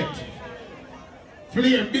no way yet.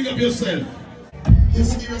 Flair, big up yourself. You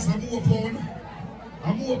serious? I'm more pound.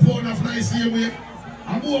 I'm more pound of nice here way.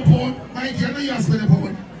 I'm more pound. Mikey, I know you ask me the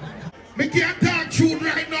pound. Me can't talk truth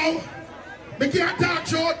right now. Me can't talk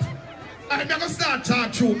truth. I'm not gonna start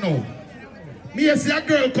talk truth now. Me see a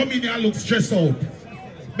girl come in here and look stressed out.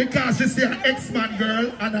 Because she see an ex-man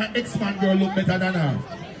girl and her ex-man girl look better than her.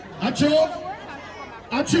 Acho?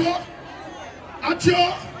 Acho?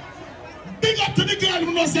 Acho? Big up to the girl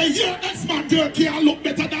who knows say your ex-man girl can't look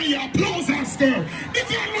better than your blouse girl. The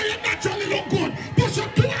girl know you naturally look good. Push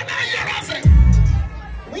up to her now here and say,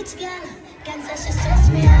 which girl can say she stress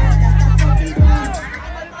me out? That's a fucking one.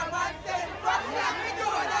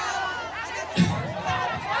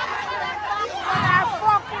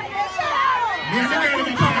 me and the girl in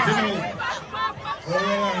the party now. Oh,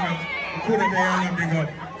 I couldn't be on big up.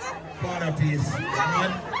 Father piece.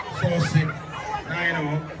 Man, so sick. Now you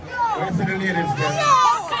know. Where's the ladies girl?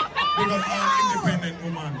 Big up all independent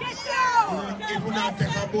woman. If we not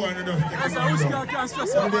take a boy and just take a man down. So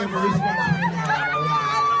they have a responsibility.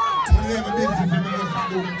 So they have a business if you just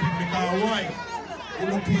do the thing because why? You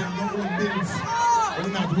don't pay your own bills.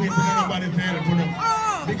 You're not waiting for anybody to help for them.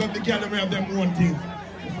 Because the girl have them one thing.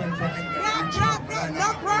 No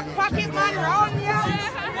crack pocket man round here.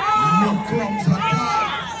 No crumbs at all.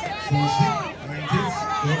 So shit, like this.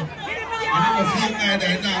 I never feel like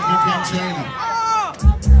that now from China.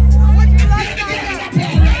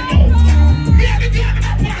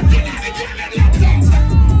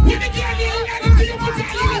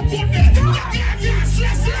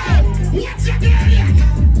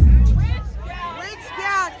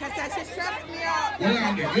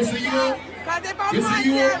 You see you? Because if I'm not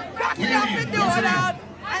here, blocking up the door out,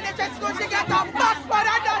 and they just go to get a box for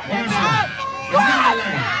that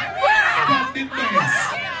Stop the bias.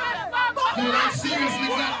 No, like seriously,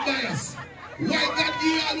 not bias. Why got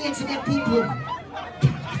you all want some poo-poo?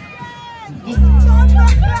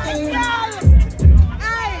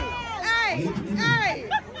 Hey!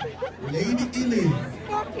 Lady Illy.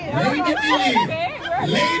 Lady Illy.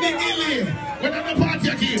 Lady Illy. When at the party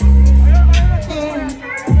again?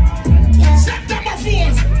 September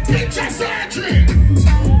 4th, picture surgery.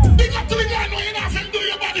 Big up to the guy, no, you don't have to do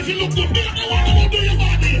your body if you look good. Big up the one who do your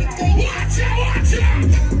body. Watch out.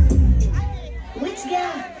 Which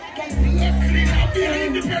girl can clean up, be an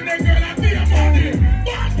independent girl and be a body.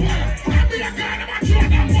 Bumper, and be a girl and show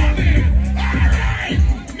them money. Alright,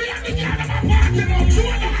 me and the girl and my party now. Show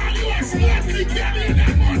them how you are slightly getting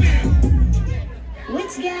that money.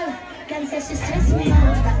 which girl can say she stress me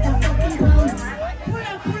out? That's a fucking one.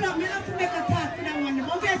 Pull up, me have to make a talk for that one.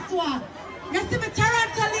 But guess what? You see me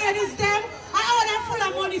Toronto ladies them? I order full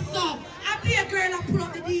of money, so I be a girl and pull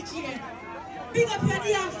up the DJ. Big up your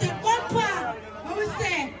damn step. One part. What we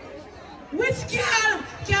say? Which girl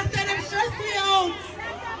can say them stress me out?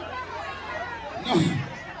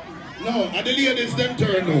 No, and the ladies them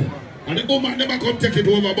turn now. And the woman never come take it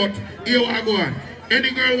over, but here I go on.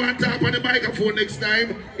 Any girl want to tap on the microphone next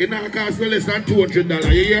time, it not cost no less than $200.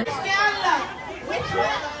 You hear? Which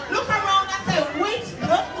one? Look around and say, which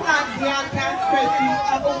blood clot girl can stress me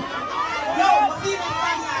out? Yo, see the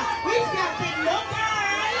fire. Which girl say, no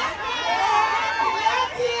girl? No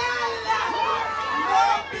girl. No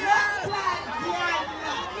blood clot girl.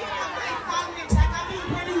 My family that I be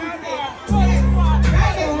producing.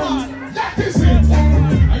 Right on. That is it.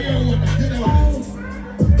 I hear what I did.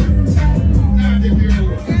 Now if you hear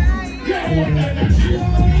what I did.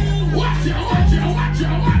 Watch it.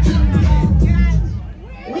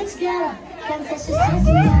 Which girl can say she stress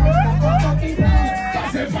me out? That's a fucking one.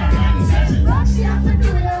 That's a fucking What she have to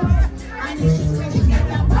do though? And if she said she get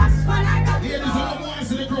a box for like a ladies all want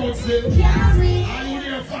to the crowd still. carry. Are you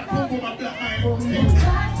there fat pump with my black eye?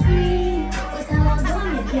 Got free. But now I'm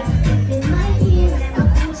gonna get stuck in my ears. I'm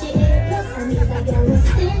Gucci A plus and if I get with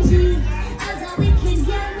stingy. As a wicked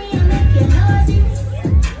girl, me I'm making all this.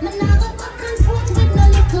 Man, I go back and forth with no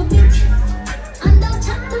little bitch. And don't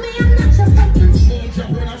talk to me, I'm not your fucking shit.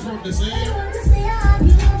 Jump when I from the same. I want to say I have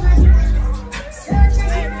you over. Search and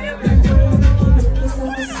and boy, I'm looking so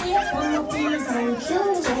to see on the peers and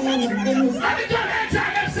shoes and things. And the girl ain't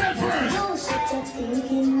trying themselves first. Oh, shut your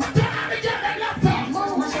thinking. Don't have the girl that laptop.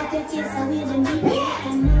 Mama, shut your face away, then be back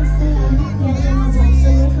and nice to you. Yeah, I'm a watch so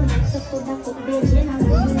little, so put that fuck bitch in a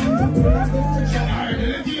room and do that this to try. Alright,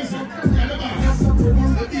 let me see. Let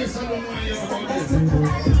me see someone want you about this.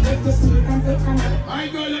 I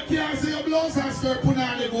girl, you can't see your blouse and skirt put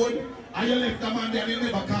on the good, and you left the man there and you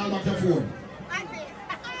never call back your phone.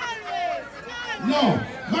 No,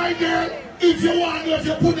 my girl, if you want, if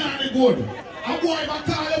you put on the good, A boy might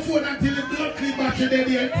call your phone until the blood clean battery dead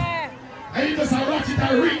yet. And you just watch it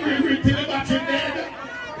and ring till the battery dead.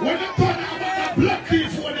 When you turn about that blood clean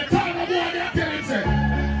phone, they call the boy and tell him, say,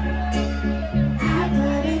 I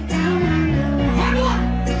put it down on the wall.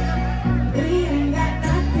 We ain't got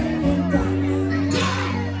nothing in common.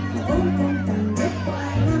 Boom, boom, boom, good boy,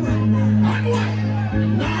 I'm on now. and what?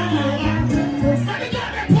 No, and you got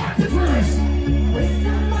that party first. With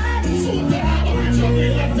somebody. So they have a rich up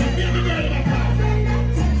in left and be the girl in the car.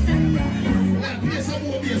 Let's play some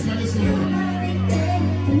more bass for this one.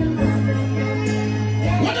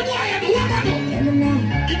 What the boy and the woman do?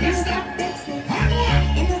 You can stop. And what?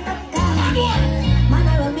 And what? Man, I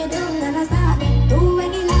run me down and I start do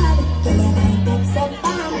any lad. Kill it like that's a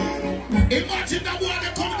bomb. Imagine that boy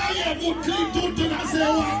that come down here would clean to and say,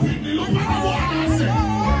 what? Pick look at the boy and say, oh,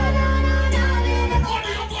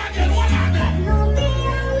 you go again, what are they?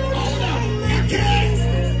 Hold on. Okay.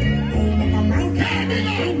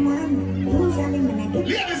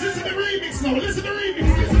 Ladies, listen to the remix now. Listen to the remix.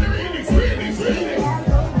 Listen to the remix. Remix.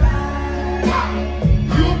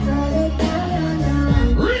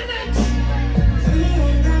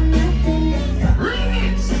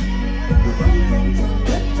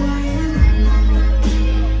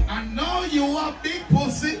 And now you are big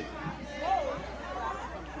pussy.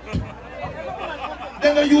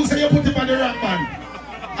 Then you say you put him on the rock man.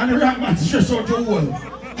 And the rock man stretch out your wall.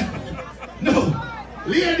 No.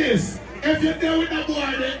 Ladies, if you're there with that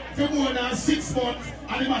boy there for more than 6 months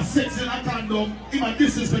and him has sex in a condom, him has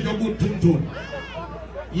disrespect your good tuntun.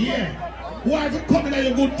 Yeah. Why if you come in at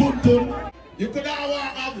your good tuntun, you could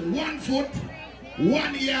have 1 foot,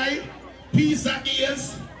 1 eye, piece of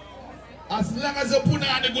ears. As long as you put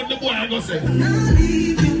on the good, the boy I go say.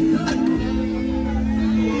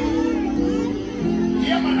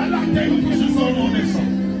 Yeah man, a long time you push this all on there, so.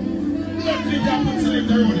 Let me just put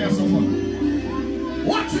it around there so far.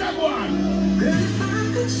 What's your one? Girl, if I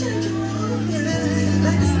could shake you all, yeah,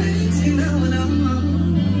 like a snake, you know when I'm on.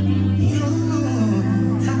 You're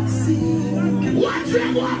toxic. What's your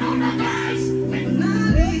one on the guys?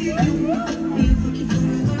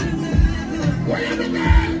 Where you the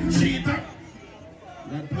girl? Cheater.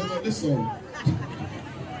 Now plug out this song.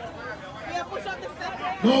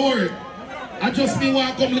 Don't worry. I just me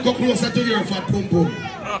want to come look closer to your fat pum pum.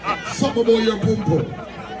 Something about your pum pum.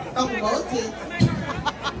 Something about it.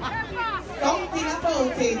 Something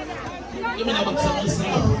about it. You mean about something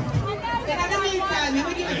else? In the meantime, you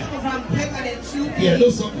will give us some from paper and shoot. Yeah, do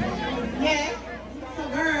something. Yeah. So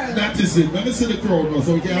girl. That is it. Let me see the crowd now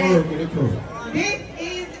so we can work with the crowd. This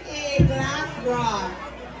is a glass bra.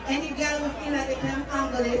 Any girl within it can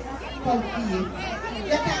angle it from here.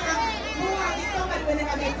 You can angle somebody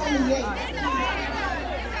whenever they come in here.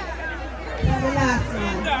 That's the last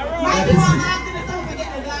one. Why do you want to ask the sofa to get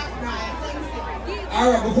the glass bra?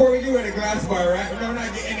 Alright, before we do with the glass bar, right? We're not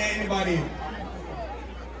getting anybody.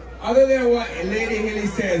 Other than what Lady Hilly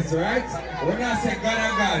says, right? We're not saying God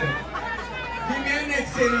and God. Give me a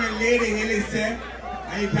next thing when Lady Hilly said,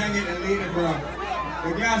 and you can't get the lady bra.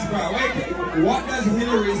 The glass bra. Wait, what does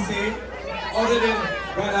Hillary say other than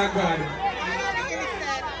God and God?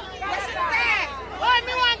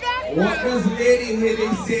 What does Lady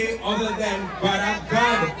Hilly say other than God and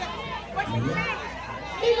God?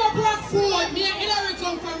 He go Rockford, me and Hillary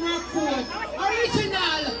come from Rockford.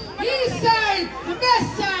 Original, east side, the best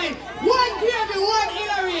side. 1 Gravy, 1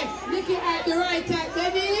 Hillary. Nikki at the right time,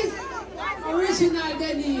 Denise. Original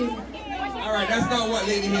Denise. Alright, that's not what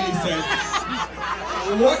Lady Hilly says.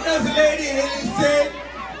 What does Lady Hilly say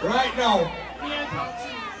right now?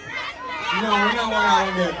 No, we're not one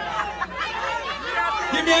out there.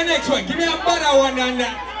 Give me a next one. Give me a better one than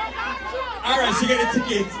that. Alright, she get the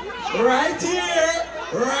ticket. Right here,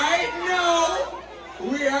 right now,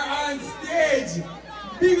 we are on stage.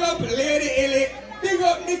 Big up Lady Hilly. Big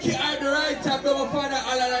up Nikki at the right time. Double father,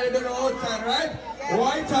 all of that, they don't know outside, right?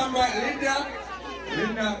 White and right,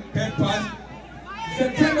 Linda Peppers.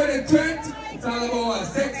 September the 20th, it's all about what?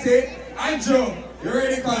 Sexy. And Joe, you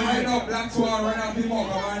ready? Because right now, Black Swan run up him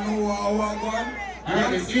up. I know how I'm going.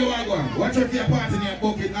 Alright, you are going. Watch out your party in your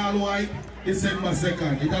bucket, all white. December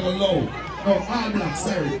 2nd. It's not low. No, all black,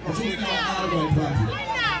 sorry. But you know all white party.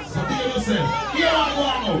 So do you say, here I go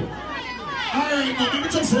now. Alright, now let me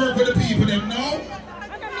just work with the people them now.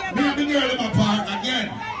 Me and the girl in my park again.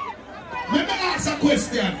 Let me ask a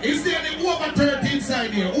question. Is there any over 30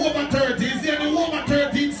 inside here? Over 30. Is there any over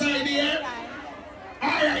 30 inside here?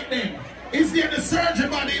 Alright then. Is there any surgery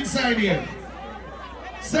body inside here?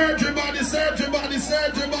 Surgery body, surgery body,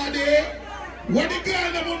 surgery body. When the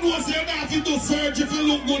girl never knows you're not to do surgery if you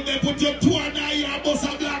look good, they put your 2 and 9 year bust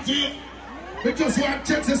a black for you. We just want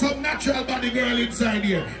to check some natural body girl inside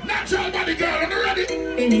here. Natural body girl, are you ready?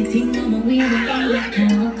 Anything I'm aware of, ready?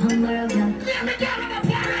 I'm a girl. Let me go, I'm a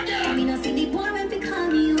poor girl. I mean, I see the boy when they call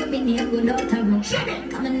me up in here, good out a room. Shut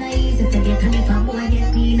up. I'm not easy to get, and if a boy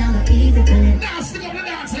get me, now I'm easy to let. Now stick up the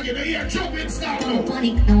dance again, you hear jumping start now.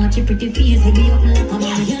 Panic, now watch your pretty face, hit me up like a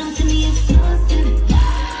man. You don't see me exhausted.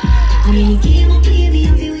 I mean, he came up, play me, I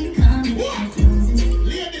feel we coming.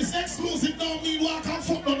 Ladies, exclusive don't mean walk and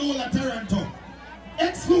fuck no whole of Toronto.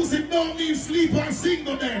 Exclusive don't mean sleep and sing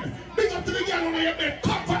no then. Big up to the girl on your bed,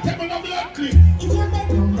 comfortable no blood clip. If your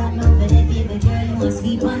bedroom got no bed, baby girl, you must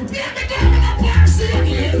sleep on. Yeah, the girl in the party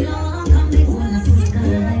again. You know, come big one, I see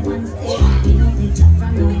girl like one step. You know, they chat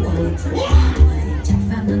from no boy. Chat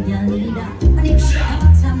from no girl leader. And if she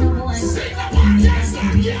talks from no boy, sing the podcast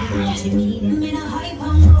again. what you need. I'm in a hype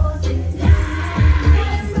on roses.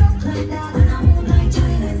 I'm broke like that, and I move like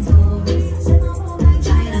child and toys. I move like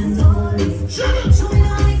child and toys. Shut up. So in a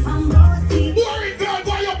hype on roses. Boring girl,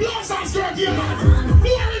 why your blouse and skirt here?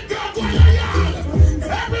 Boring girl, why your yard?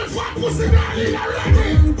 Every fat pussy girl in a ready.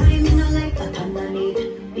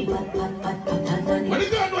 When the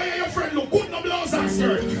girl know your friend look good no blouse and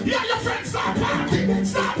skirt. Yeah, your friend start party.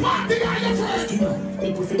 Start party, yeah, your friend.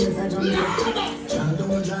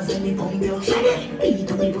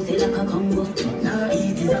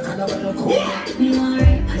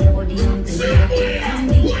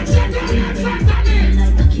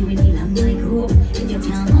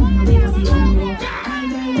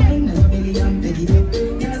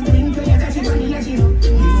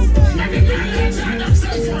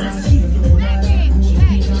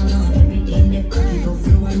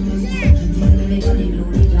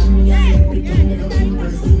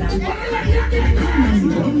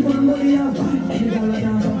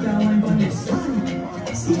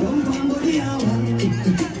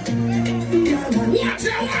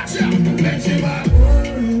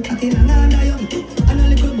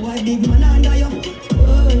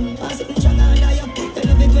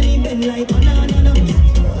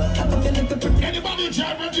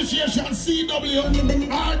 CW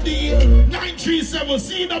RD 937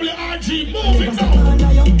 CWRG, move it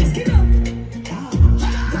now.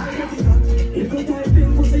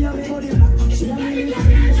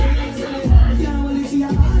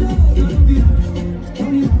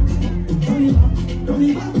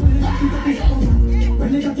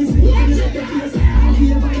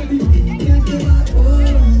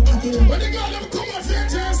 When the girl them come out here,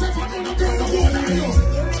 yourself, I know the girl don't go down you.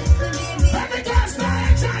 Every girl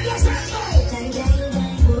start enjoy yourself now.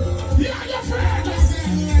 Yeah, your friend.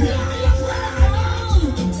 Yeah, your friend.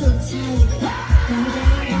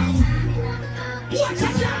 What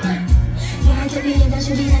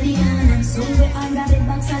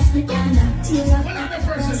a girl.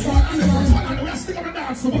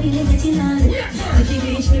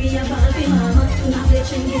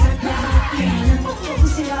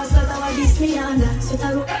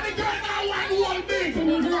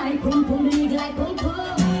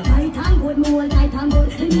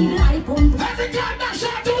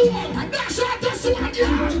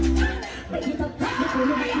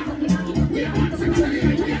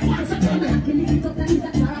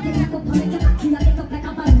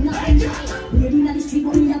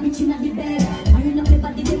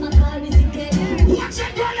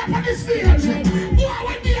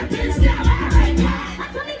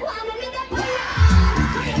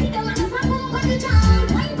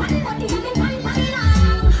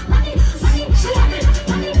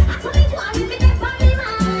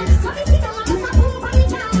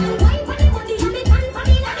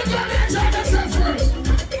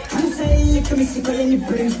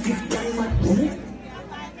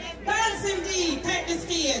 Dancing D, take the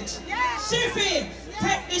stage. Shiffy,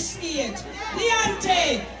 take the stage.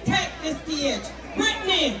 Leonte, take the stage.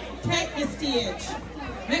 Brittany, take the stage.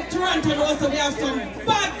 Make Toronto know so we have some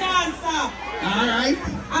bad dancer. Alright.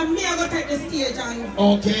 And me, I go take the stage and...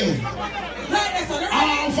 Okay. Like this one,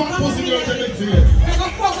 All fat pussy girl take the stage. Make a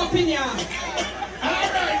fuck up in here.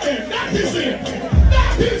 Alright then, that is it.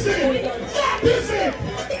 That is it. That is it.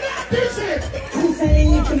 That is it. I'm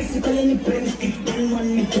saying you can be sick of any brain stick, don't want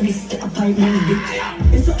me to be sick of 5 man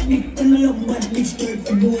bitch. It's up big to me love bad bitch, straight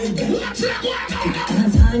to do it.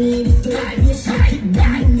 Cause I need this girl, be a shit, it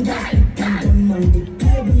down in the back, don't want it.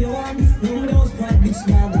 Baby, you want this, no those bad bitch,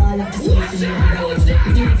 now all like this, you know,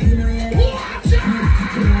 you know, yeah.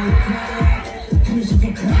 Finish it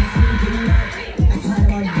for class, I thought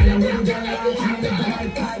about being a little girl, I'm the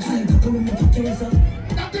bad part, I'm pulling me to kiss up.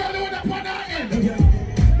 That girl know the one I end.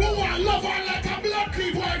 We want love her like a blood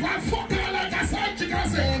cleave wife and fuck her like a side chick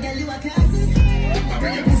and say, Girl, you a classes. I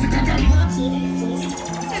bring your pussy cock up.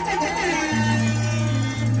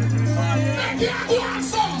 can't go on,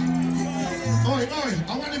 son. Oi,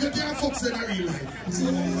 I want to get your folks in a real life.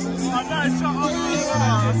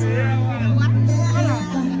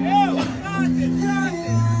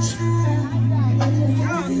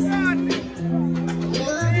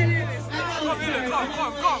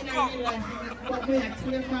 What we are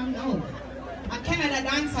clear from now. A Canada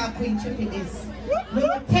dancehall queen tripping this. We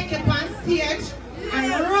will take it on stage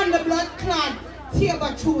and run the blood clot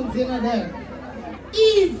table tunes in there.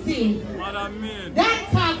 Easy.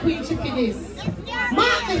 Dancehall queen tripping this.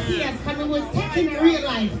 Mark the fears and we will take it in real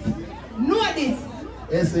life. Know this.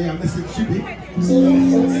 Yes, I am Mrs. Chippy.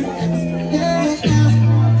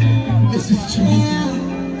 Mrs. Chippy.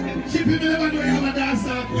 Chippy never know you have a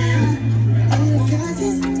dancehall queen.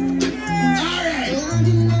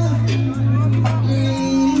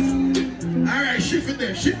 Alright, shift it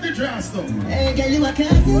there. Shift the dress though. Hey, girl, you a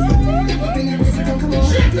class.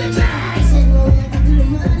 Shift the dress.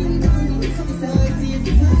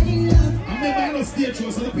 I'm never on a stage show,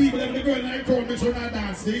 so the people that the girl in the crowd make sure not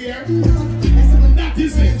dance. They hear? That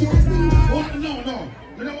is it. What? No.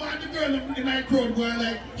 You don't want the girl in the crowd going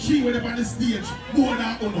like she went up on the stage more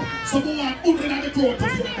than Uno. So we want Uno in the crowd to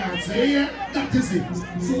see the dance. They hear? That is it.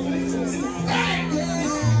 Hey!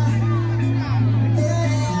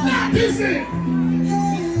 That is it!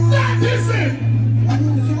 That is it!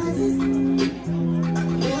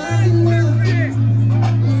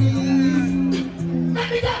 Let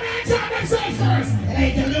me go and tell themselves first. Hey,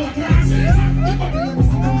 the little classes.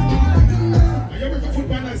 You work a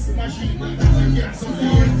football machine. Yeah, so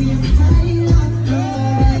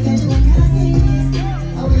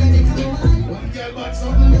one girl but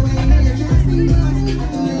something.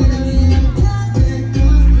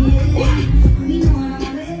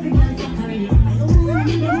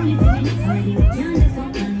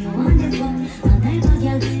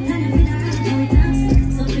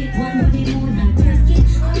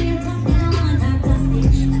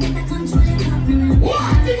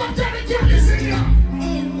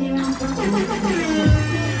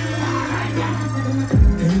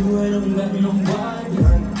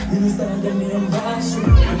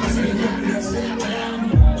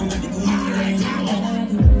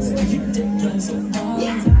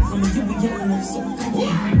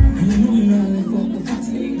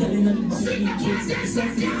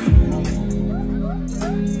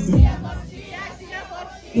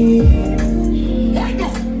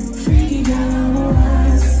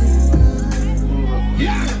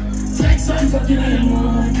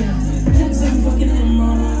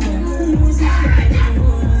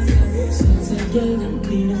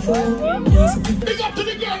 Big up to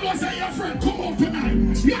the girl who say your friend come out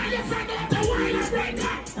tonight. Yeah, your friend don't have to wine and break up.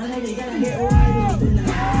 Any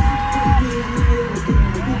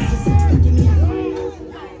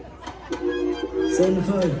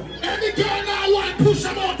girl now want push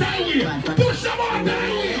them out that way. Push them out that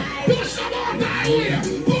way. Push them out that way.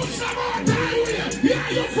 Push them out that way. Yeah,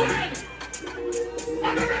 your friend.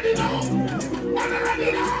 I'm ready now. I'm ready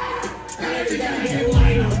now. Every girl get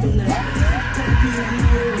wine out tonight.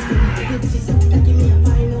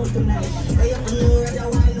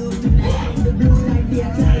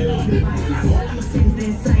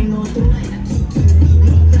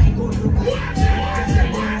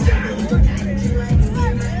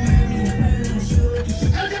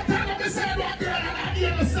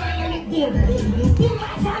 Pull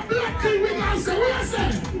off our black thing we got say what I say.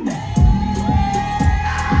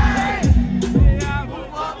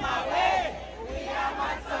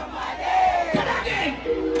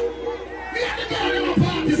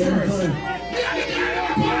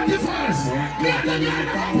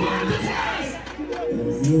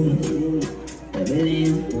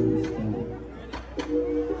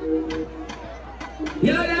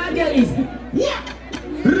 Yo, that get it. What?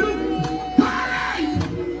 Alright.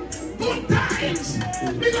 Good times.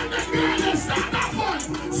 We got the girl that start that fun.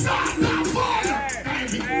 Start that fun.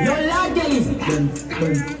 Yo, that get it.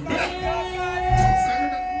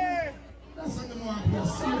 That's something more happy.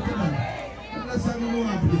 That's something more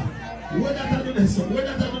happy. Where that I do this song? Where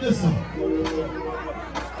that I do this song?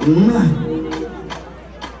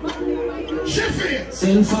 Shift it.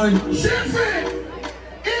 Sing fun. Shift it.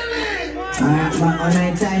 Alright, but on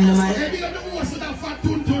night time, no man. Maybe you're the most of that fat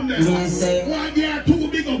tun there. Me say. One gear, two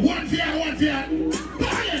big up, one fear.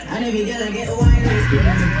 And if you gotta get wild,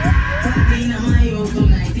 party in my house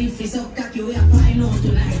tonight. If it's up cocky, we are fine out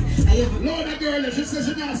tonight. No, that girl, she says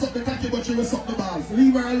she not suck the cocky, but she will suck the balls.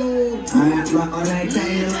 Leave her alone. Alright, but on night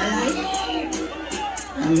time, no man.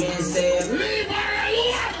 And me say. Leave her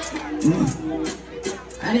alone.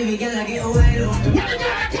 And if you gotta get wild, when you gotta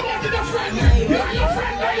come out to the friend, you're your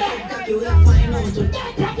friend, you will find out to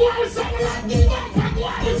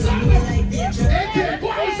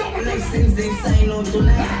license they sign out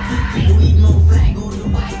tonight. We no fly go to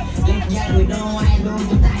buy. Left girl we don't want go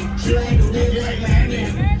to die. She want to live like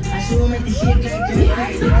mermaid. I show me the shit like you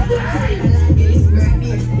right. I like this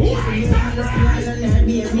birthday. You want to smile on her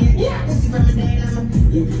baby. Pussy from a dynamo.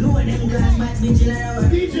 Lower them glass but bitch in our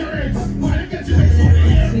DJ Rex. Why get you next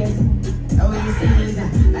one? How you say is I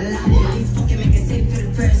like this fucking make a sin for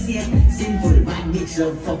the first year. Sin for the bad bitch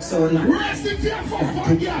love fuck so now. Rest in your fuck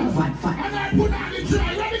girl. And I put on the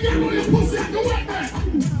try. Let me get on your pussy and go wet man.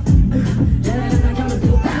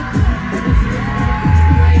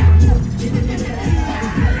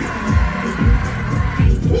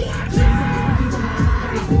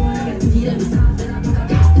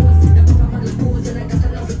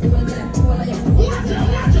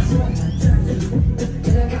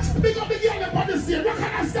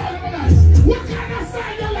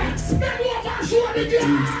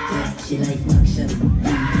 She like action.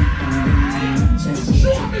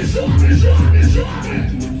 Show me.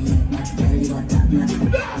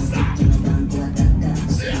 Don't stop.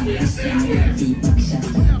 See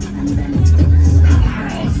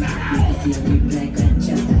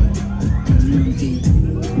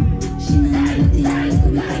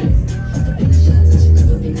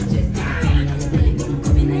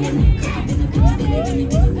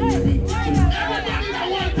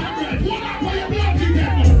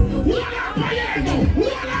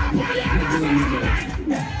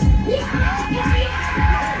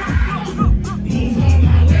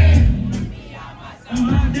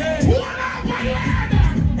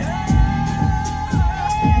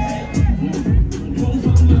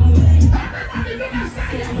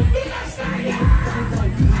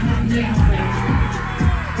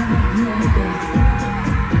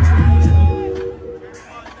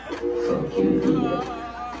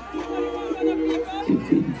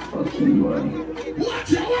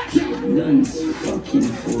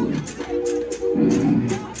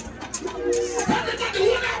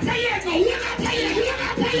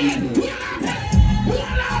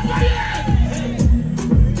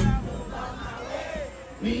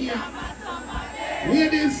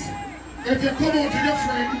Ladies, if you come out with your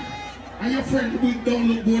friend and your friend wig don't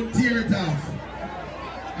look good, tear it off.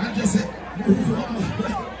 And just say, move on.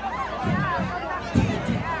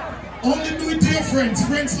 Only do it to your friends,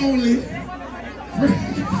 friends only.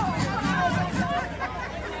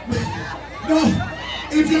 No,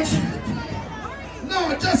 if you no,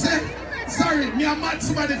 just say, sorry, me I'm mad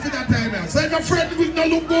somebody for that time now. So if your friend wig don't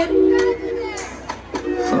look good,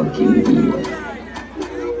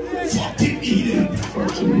 fucking idiot.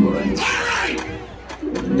 Fucking boy. Alright!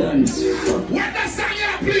 Dance. When the song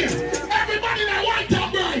you play, everybody that white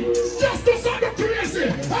top right, just do something crazy.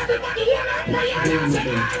 Everybody one up for you and say,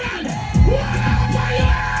 alright! One up for you!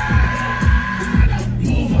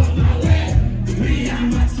 Move on my way. We are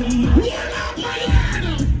maximum. One up for you!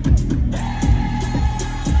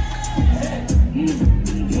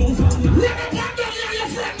 Move on my way. Run up and down, you're your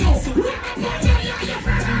friend now. Run up and down, you're your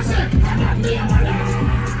friend. I say, I'm not me, I'm not.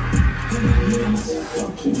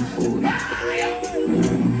 Fucking fool.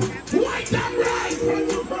 White and bright.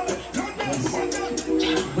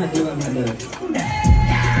 What do I do?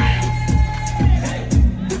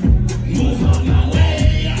 Move on my way.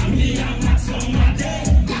 I'm Max on my day.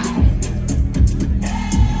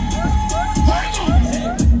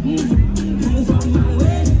 Move on my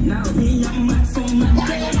way. Now me and Max on my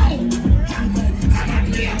day.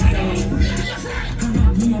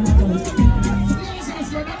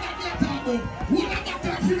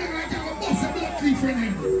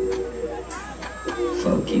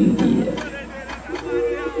 Fucking idiot.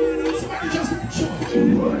 Somebody just fucking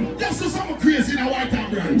boy. Just do something crazy in a white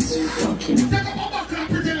and brown. Fucking. Take up a buckle and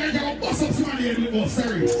pretend like you're gonna bust up somebody and oh,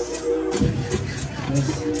 sorry.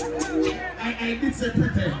 I did say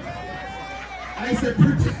pretend. I said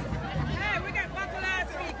pretend. Hey, we got buckle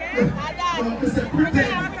last week, eh? No, I said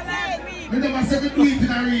pretend. We never said we do it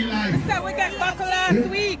in a real life. So we got buckle last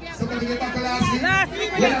week. Somebody get buckle last week? Last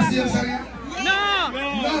week we got got buckle. No.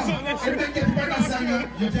 If they get by that song,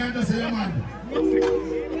 you can't just say, yeah, man.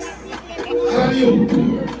 How are you?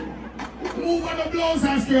 Move on the blouse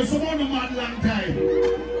and skirt, some on the mad long time.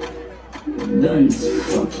 Dance,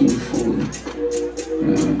 fucking fool.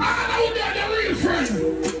 I know they're the real friend.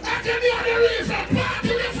 I can be on the real friend.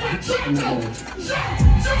 Party the friend. Jump.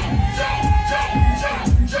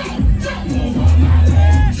 Move on my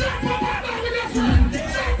way. Jump up and down with your friend.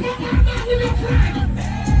 Jump up and down with your friend.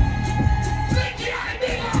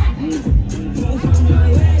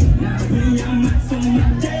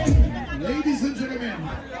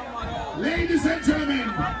 Ladies and gentlemen,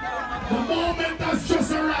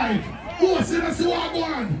 arrive? Who see us who are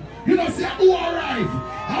born? You know, say who arrive?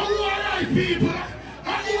 And who arrive, people?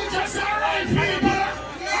 And who just arrive, people?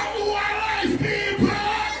 And who arrive, people?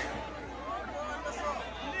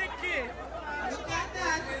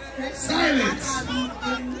 Silence!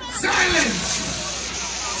 Silence!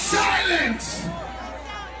 Silence!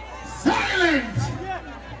 Silence!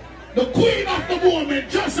 The queen of the moment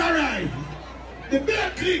just arrived. The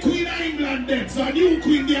Berkeley Queen of England dead, so a new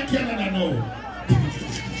queen there Canada now.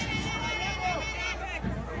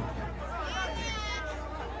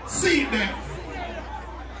 See that?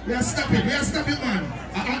 We are stopping, man.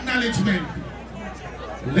 An acknowledgement.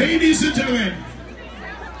 Ladies and gentlemen,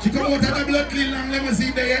 she come out of the blood clean long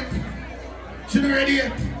limousine there yet. She not ready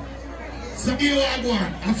yet. So give you a go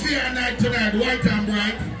on. A fair night tonight, white and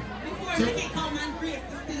bright. Before we can come and grace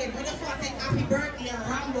the stage, we just want to say happy birthday and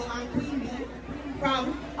Rambo and Queen Bee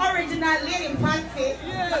from original Lady Fancy.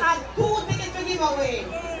 We have 2 tickets to give away.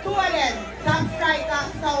 2 of them. Top Striker,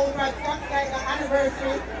 Sound, Top Striker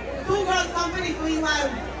anniversary. 2 girls company Queen One.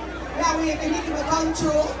 That way if Nikki will come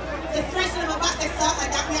through. The stretch of about the song and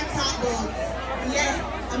that we are talking about. Yeah.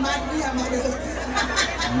 I'm not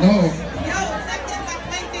No. Yo, September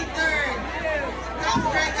 23rd. Top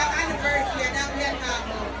Striker anniversary and that we are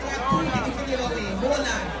talking about. We have 2 tickets to give away. Hold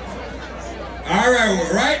on.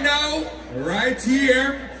 Alright, right now, right here,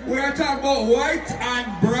 we are talking about White and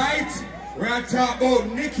Bright. We are talking about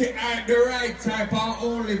Nikki at the right type, our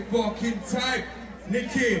only fucking type.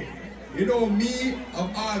 Nikki, you know me,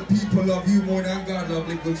 of all people love you more than God love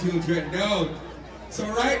little children. No. So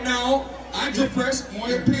right now, Andrew first,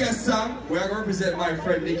 want to play a song where I represent my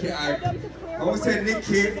friend Nikki. I always say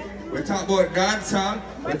Nikki, we talk about dancehall,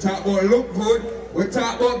 we talk about look good, we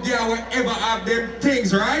talk about girl whatever have them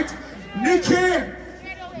things, right? Nikki!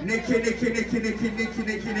 Nikki.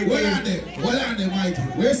 What on there, Mikey?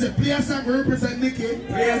 Where's the play a song represent Nikki?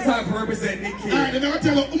 Play a song represent Nikki. Alright, let me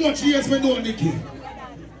tell you how much years we know Nikki.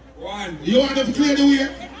 1. You want them to clear the way?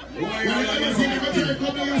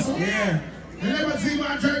 Yeah. You never see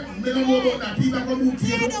my church? They don't know about that. People can move to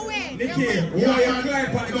you. Nikki, you are your client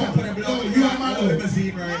on the top of the block. You are my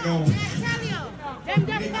limousine right now.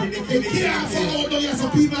 You can't follow down here, so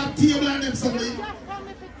people have table on them something.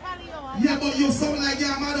 Yeah, but you sound like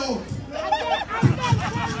you're mad out.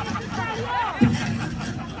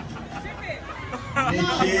 No,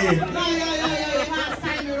 last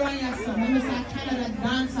time you run your son, when you saw Canada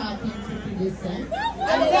Dancehall came to this, and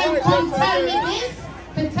then come tell me this,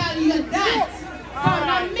 to tell you that. So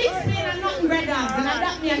now mix me and nothing brothers, and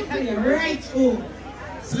that me I tell you right through.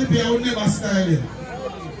 Sleepy, I would never style you.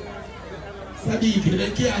 Sadiq,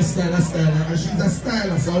 they can't style her, and she's a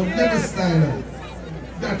styler, so I would never style her.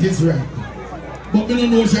 That is right. But we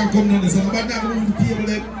don't know she'll come down this, so I'm not going to the table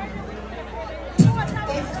then.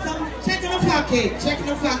 Check on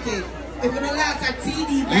the pocket, If you don't like a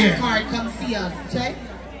TD bank card, come see us.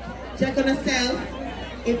 Check on the cell.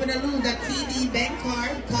 If you don't lose a TD bank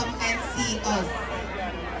card, come and see us.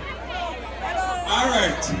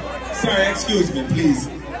 Alright. Sorry, excuse me, please.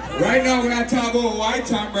 Right now we're talking about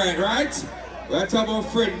White and Bright, right? We're talking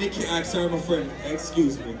about friend Nikki. I'm sorry, my friend.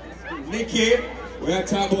 Excuse me. Nikki, we're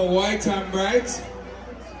talking about White and Bright.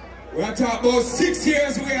 We're talking about 6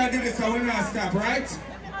 years we are doing this, so we're not stop, right?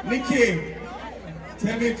 Nikki,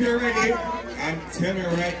 tell me if you're ready, and tell me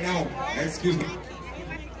right now. Excuse me.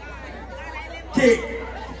 Okay,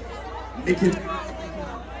 Nikki.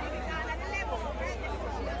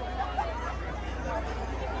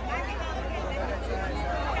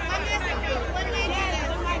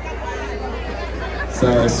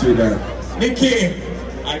 Sorry, sweetheart. Nikki,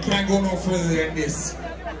 I can't go no further than this.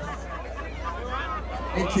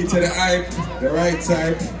 Nikki to the hype, the right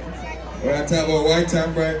type. We're talking about White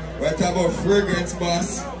and Bright. We're talking about fragrance,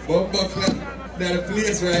 boss. But Buckler, that the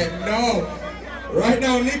place right now. Right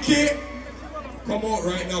now, Nikki, come out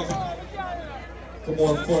right now. Come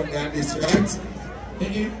on, fun than this, right?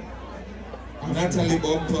 Natalie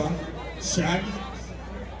Bumper, Shad,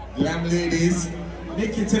 Glam Ladies,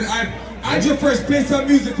 Nikki to the hype. Andrew first, play some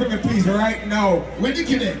music for me, please, right now. Where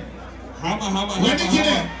Nikki there?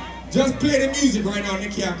 Hammer. Just play the music right now,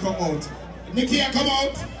 Nikki, and come out. Nikki, I come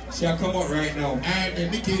out. She'll come out right now. Alright,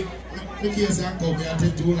 then Nikki is a come. I'll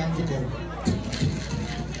take too long to go.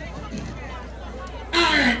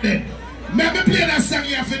 Alright then. Let me play that song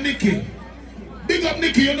here for Nikki. Big up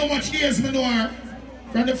Nikki, you know how much years me know her?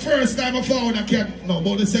 From the first time I found a cat, no,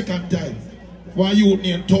 about the second time. One youth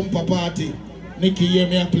named Tompa Party. Nikki hear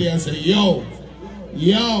me and play and say, yo,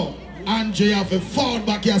 Andre have a found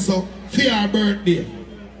back here so for her birthday.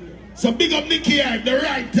 So big up Nikki at the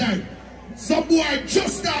right time. Some boy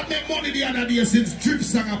just start make money the other day since Drip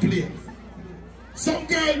song I play. Some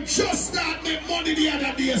girl just start make money the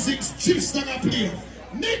other day, 6 chips on a plate.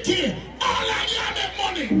 Nikki, all of you make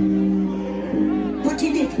money. What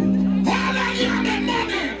you did? All of you make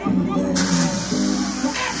money.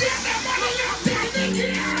 If you make money, you tell Nikki.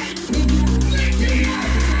 Nikki.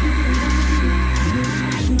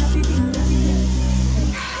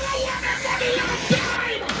 All of you make money, long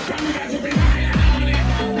time.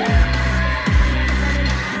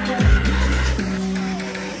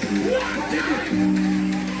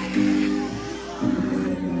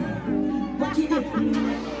 What you did?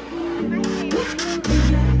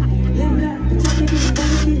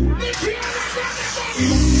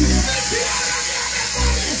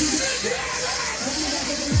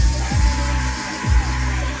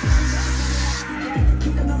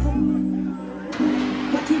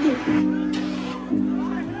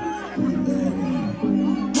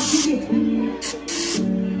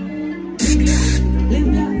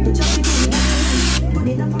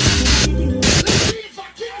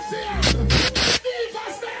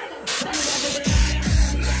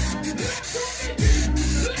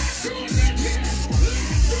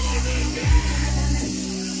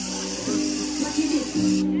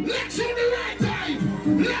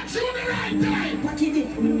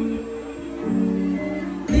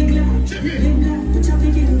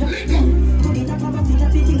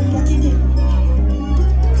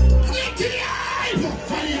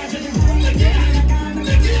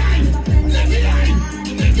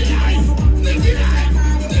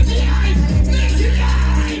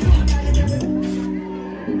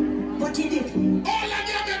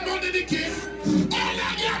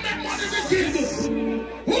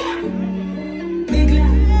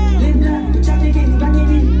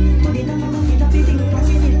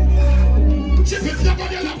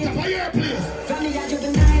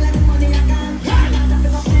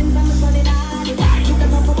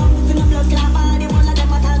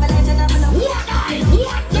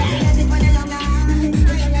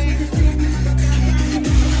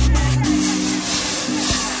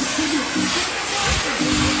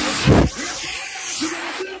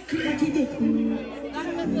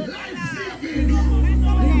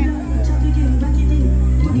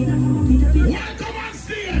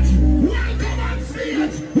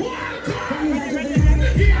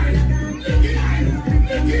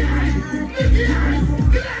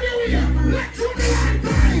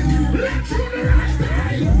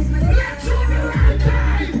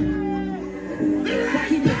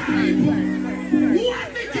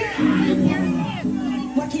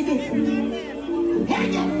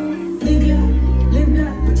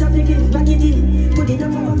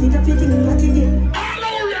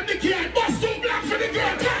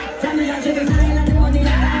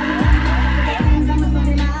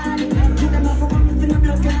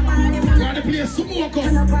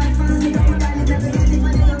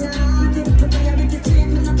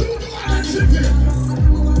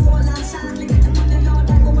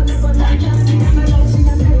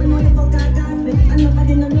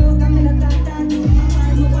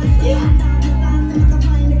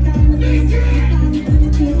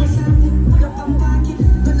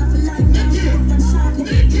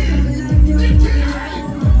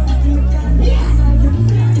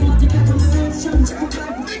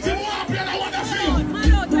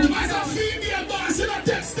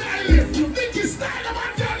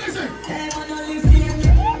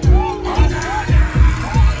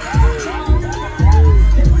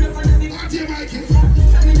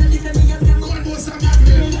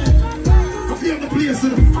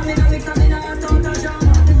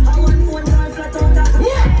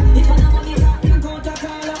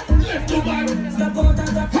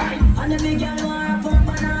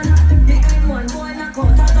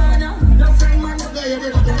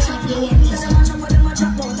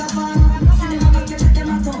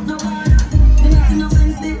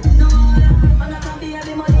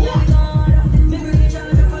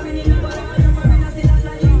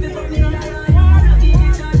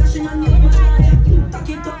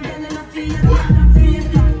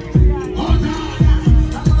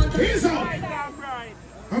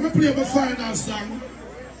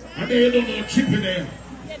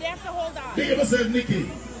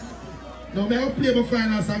 Nikki. Now, may I play my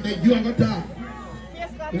final song that you are going to talk?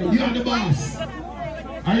 You are the boss.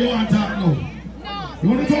 Are you want to talk now? You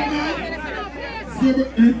want to talk now?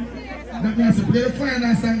 That means to play the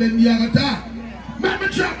final song, then you are going to talk. Let me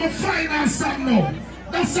drop my final song now.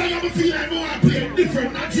 That song I feel like I want to play it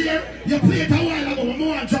different. Not here, you played it a while ago, but I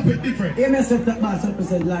want to drop it different. You must have that boss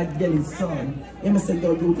represent like Gelly's son. You must have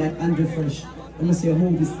do like Andrew Fresh. You must see a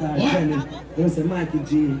movie star, Jenny. You must see Mikey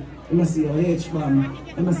G. You must see your H-Bomb.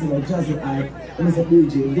 You must see your Jazzy Eye. You must see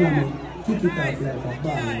DJ Glamour. kick it off like a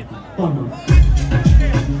ball. Bummer.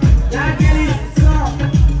 Yeah, get it, stop.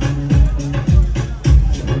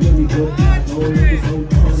 Let me go. Oh, let me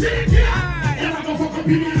go. Sit down. And I go fuck up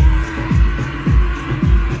in here.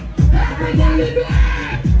 Everybody back.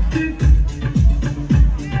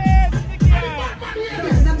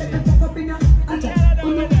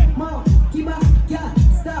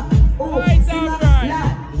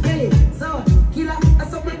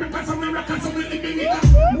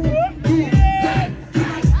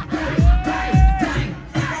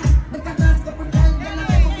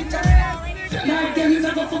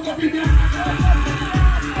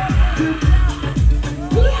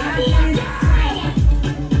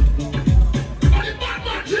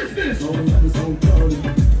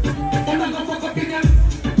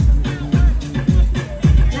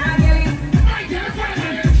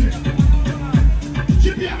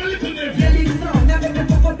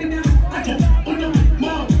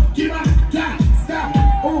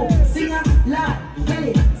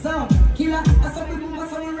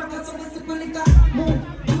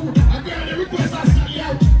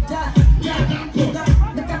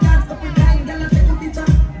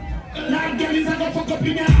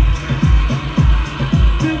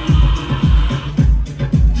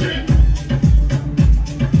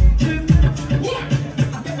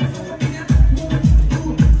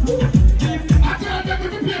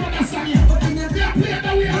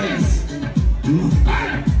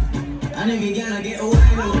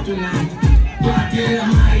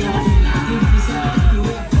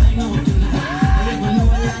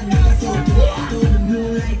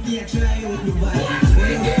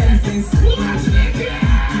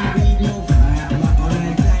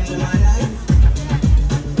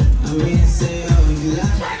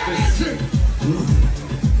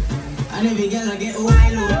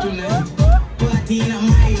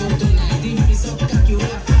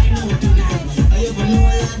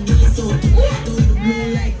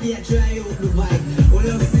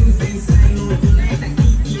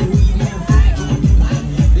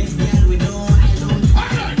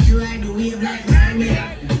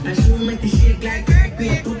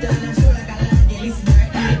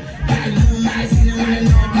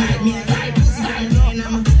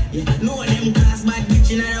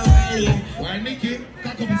 Why Nikki,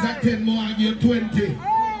 cock up is at 10 more and you're 20.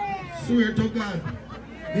 Swear to God.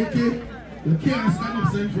 Nikki, you can't stand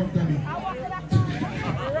up so in front of me.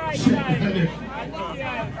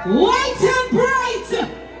 White and bright!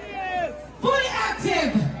 Fully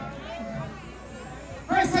active!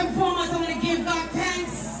 First and foremost, I'm going to give God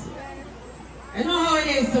thanks. I know how it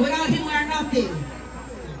is, so without him we're nothing.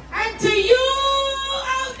 And to you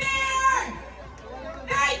out there,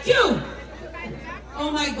 thank you!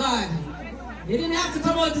 Oh my God. You didn't have to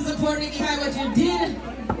come out to support Nikki, but you did.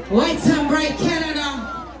 White and Bright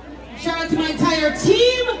Canada. Shout out to my entire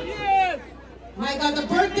team. My God, the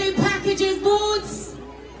birthday packages, boots.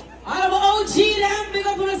 All of my OG, them, big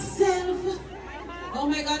up on yourself. Oh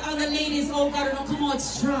my God, all the ladies, oh God, don't come out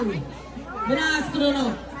strong. But I ask you, don't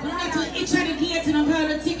know. I don't have to itch at the gate and I'm buying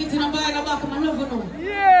the ticket and I'm buying the back of my never know.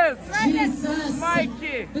 Yes! Jesus!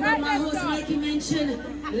 Mikey! Because my host Mikey mentioned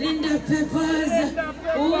Linda Peppers.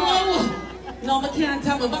 Whoa! No, I can't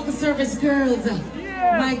tell my back of service girls.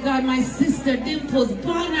 My God, my sister Dimples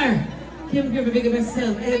Bonner. Kim give a big of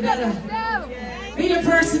myself. Hey, better. Media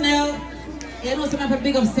personnel. You know some of a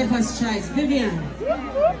big up Stefan's choice. Vivian,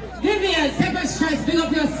 Stefan's choice, big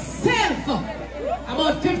up yourself.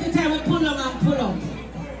 About 50 times we pull up and pull up.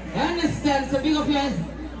 You understand? So big up your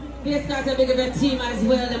base guys and big up your team as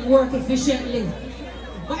well and work efficiently.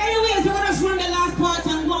 But anyways, we're going to run the last part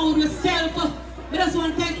and go on with yourself. We just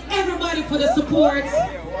want to thank everybody for the support.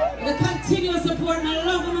 The continuous support. I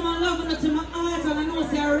love them to my heart and I know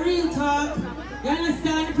it's a real talk. You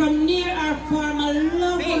understand? From near or far, I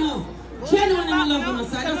love them. Genuinely I love them.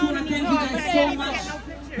 So I just want to thank you guys so much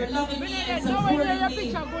for loving me and supporting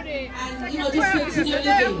me. And just continue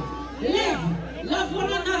living. Live. Love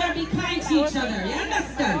one another. Be kind to each other. You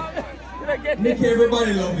understand? Nikki,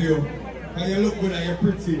 everybody love you. And you look good and you're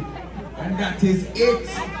pretty. And that is it.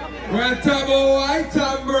 We're talking about White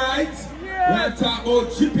and Bright. We're talking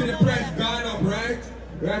about Chippy the Price gone up, right?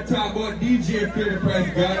 We're talking about DJ Phil the Price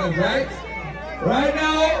gone up, right? Right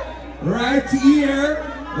now, right here,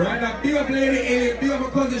 right now, big up Lady A, big up my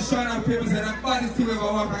cousin Sean and Famous, and I'm baddest team ever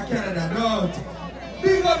walk in Canada. Don't.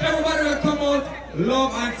 Big up everybody that come out,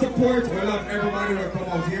 love and support. We love everybody that come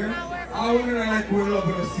out here. I want to like we love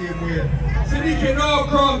in the same way. So Nikki, no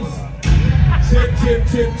crumbs. Chip.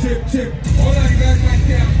 All of you guys might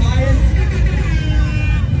say I'm biased.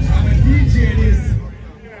 I'm a DJ this.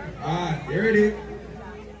 Here it is.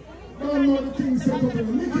 Don't know the things set up in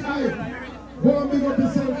the Nikki. Go and big up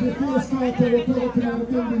yourself, the face starter, we're working on the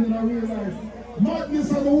building in our real life. Madness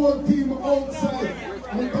and the whole team outside.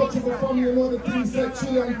 Untouchable family, you know the things like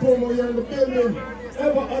Chile and Tomo here in the building.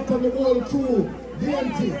 Ever out on the whole crew,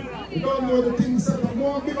 DNT. You don't know the things set up.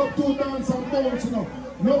 More big up 2 dance and bounce, you know.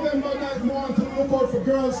 November night, more to look out for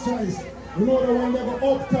Girls' Choice. You know the one never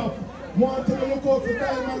up top. More to look out for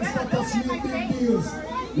Diamond Status, big deals.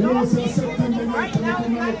 You know, so September night, and every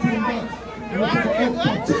night come back. You know, up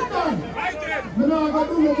top. Sit down! You know, I'm going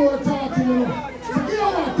to do no more talking, you know. So, you know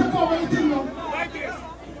what? Take over the thing now.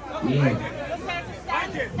 Yeah.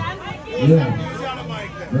 Yeah.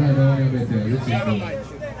 Right on, listen.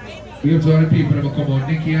 We have to all the people that come on.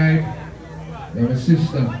 Nikki, I'm a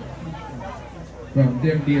sister. From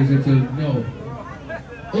them days until now.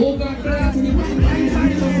 Oh, God, bless me. Let me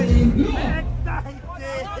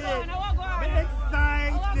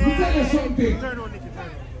tell you something.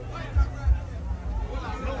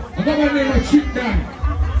 I got my name like shit down.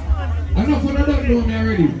 Enough of them don't know me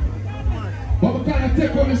already. But I can't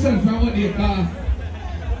take on myself and what they call.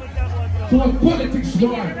 So what politics go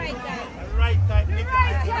on.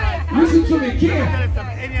 Listen to me, kid.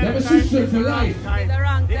 You're a sister for life. If I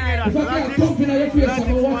can't pump in your face,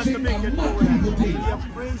 I'm watching my mad people thing.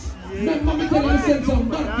 Remember me telling you send some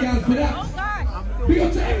mad girls for that.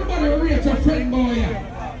 Because everybody will rate your friend boy.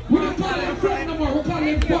 We don't call them friend no more, we call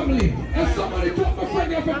them family. If somebody talk my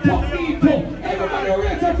friend, you have to talk me too. Everybody will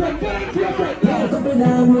rate your friend, but I'm your friend now.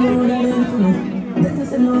 Better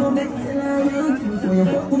say no, better say no, before you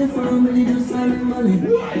fuck with the family, just find the money.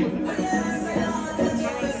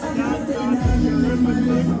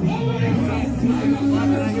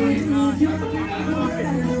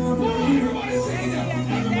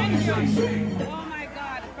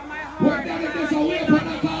 Work down if there's a way upon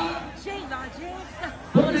the car.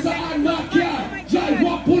 When there's an unmarked car, drive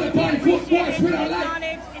one bullet by foot, boys with a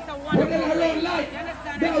light. When there's a road light,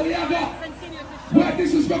 there we have it. Where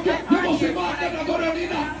this is fucking, you must be mad, they're not gonna need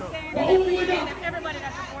that. But who will that?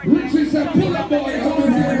 Richie said, pull up, boy.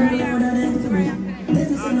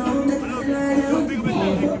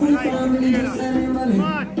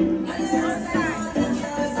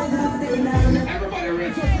 Everybody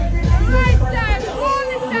raise up. Right side, all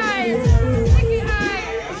the time. Nikki high.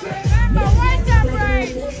 Remember, white and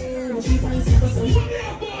bright.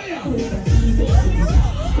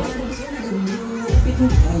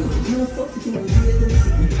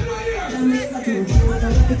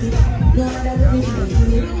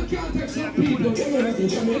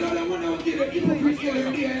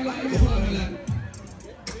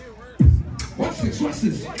 What's this? What's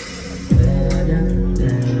this? Every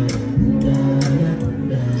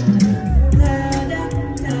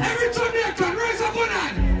time you can raise up on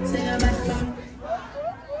that.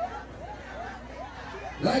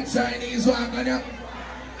 Like Chinese walk on up.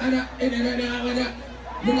 And up in it and down with it.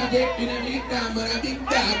 You know they in a big down, but a big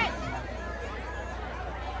dog.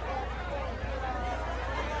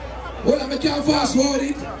 Well, I can't fast forward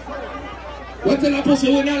it. What tell a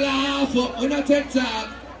pussy when I laugh up, when I take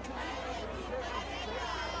time.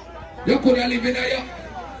 You could have lived in a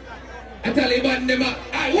Taliban never.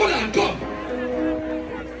 Hey, hold on, come.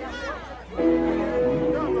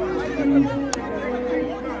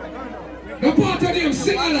 The part of them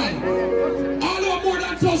sing along. All over more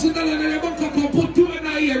than $1,000 in the bank account, put 2 in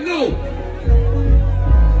a year. No.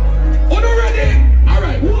 Are you ready? All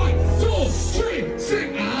right, 1, 2, 3,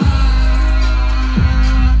 sing.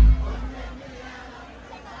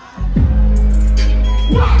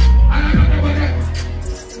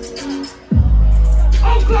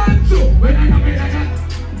 When I come in, I got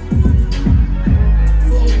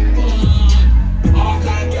all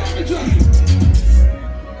kind of damage.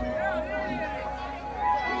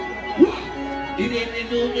 What? It ain't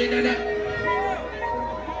no way that.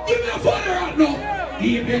 Give me a father out now. He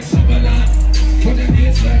makes some land. For the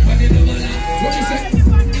days like for the double land. What you say?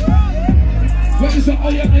 What you say? Oh,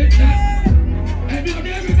 you make that? And you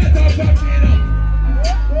never met our family, you know.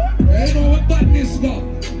 You know what badness go.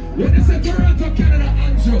 When they say Toronto, Canada,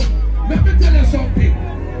 Andrew. Let me tell you something.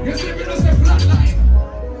 You see me just a flat line.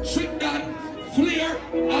 Shit down, flare,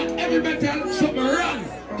 and every metal, something wrong.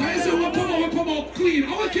 Can you see we come out clean? I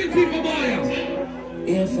will kill people by you.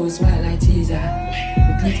 Air Force white like teaser.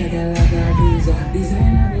 We put together like a visa.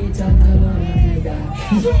 Designer beat up the one like that.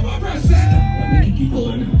 So my person. Nikki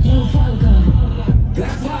on. Oh, Falcon.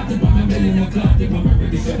 Black Falcon, but my belly no clock. If I'm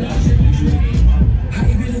ready for that shit, I'm ready. How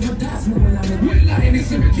you believe what that's more than me? We're lying in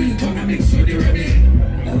cemetery, gonna make sure they're ready.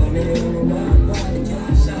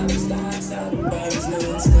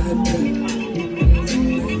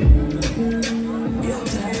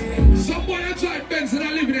 Somewhere you try Benz and I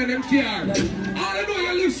live in them car. All I know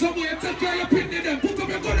you live somewhere, take care of your people.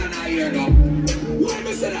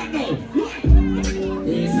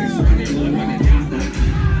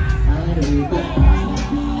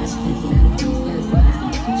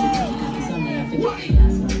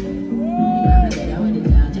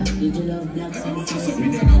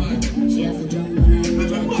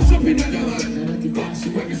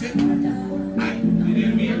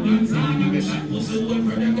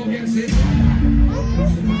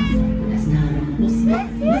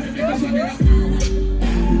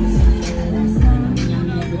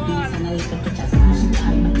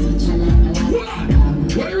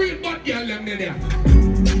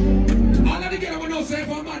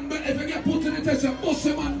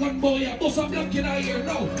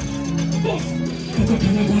 boss.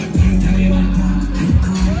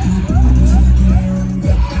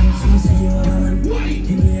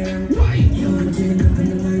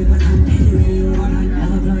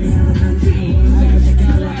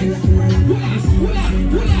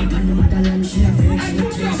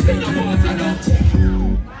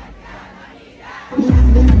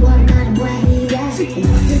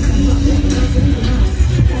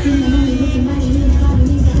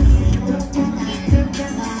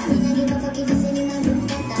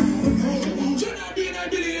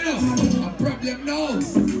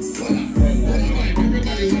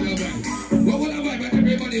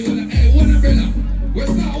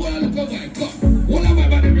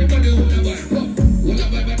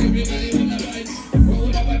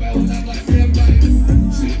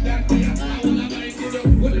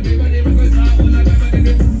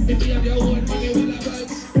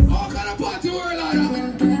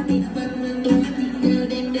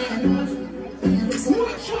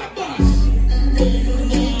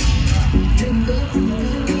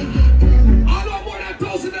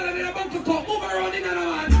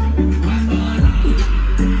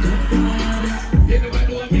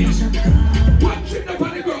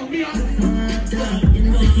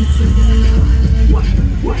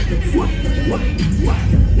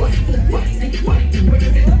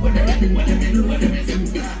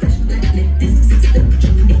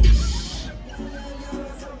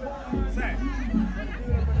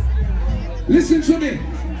 Listen to me.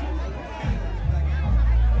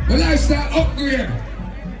 My lifestyle upgrade.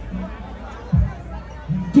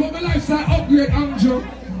 Do my lifestyle upgrade, Andrew.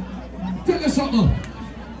 Tell you something.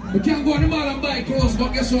 We can't go on the mall and buy clothes,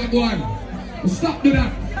 but guess what, go on? We stop do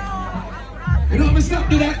that. You know what I stop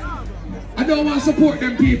do that? I don't want to support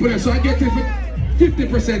them people, so I get it for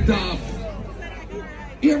 50% off.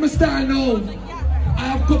 Hear my style now. I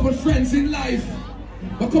have a couple friends in life.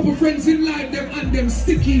 A couple friends in life, them and them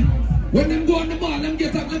sticky. When them go on the mall, them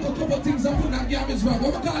get up like a couple things and put that garbage bag.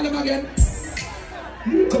 What we call them again?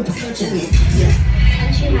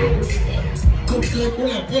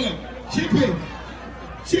 Pull up.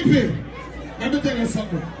 Chippy. Let me tell you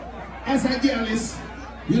something. As a girlist,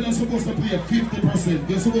 you're not supposed to pay 50%.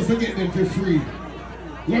 You're supposed to get them for free.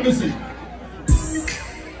 Let me see.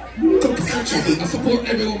 I support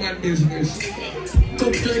every woman business.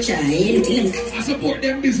 I support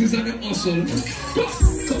them business and them hustle.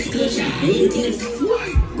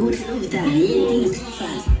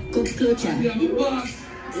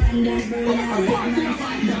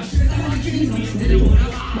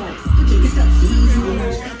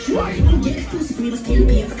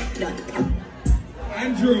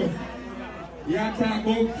 Andrew, you talk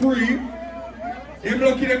about free. Them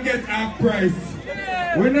lucky them get half price.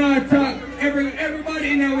 We not talk everybody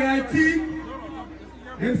in our team.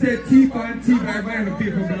 Them say teeth and teeth are buying the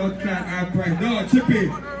people blood clot half price. No,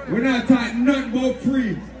 Chippy, we not talking nothing about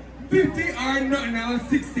free. 50 or nothing now,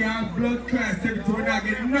 60 are blood clot 70. We're not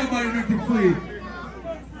getting nobody nothing free.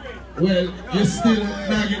 Well, you still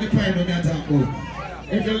not get the point of that talk about.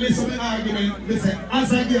 If you listen to the argument, listen,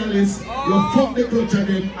 as a girlist, you fuck the clutch of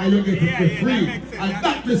them and you get it for free. And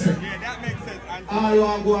that, listen. All you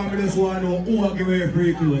want to go on with this one know who are giving away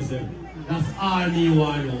free clothes them. That's all me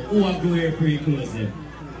want to know. Who are giving away free clothes them.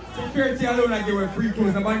 Security alone I give away free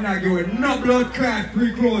clothes, and I give away no blood clot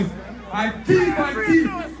free clothes. And thief.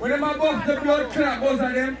 When them above the blood clot goes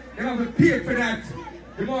on them, they have to pay for that.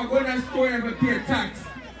 The more go in the store, you have to pay tax.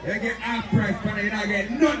 They get half price, but they don't get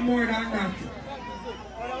nothing more than that.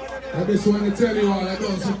 I just want to tell you all, I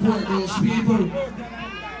don't support those people.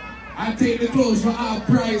 I take the clothes for half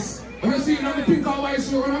price. When I see them, I pink and white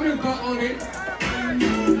shirt, when I milk on it.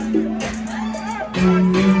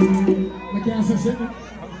 I can't say something.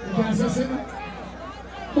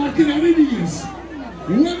 Back in the days,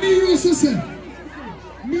 when me used to say,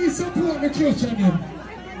 me support the clutch of them.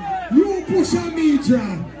 You push on me,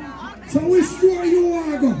 John. So which store you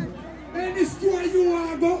want to go? Any store you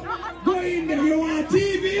want to go in there. You want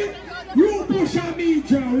TV? You push on me,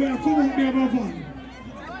 John. We are coming there for fun.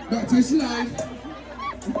 That is life.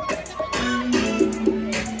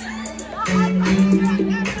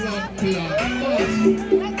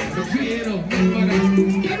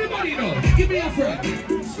 Everybody know, give me a fry.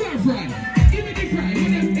 Stir fry. Give me the fry.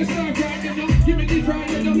 It's stir fry, you know. Give me the fry,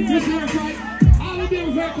 you know. You stir fry. All of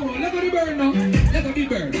them fry, come on. Look at the bird now. Look at the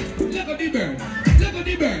bird. Look at the bird. Look at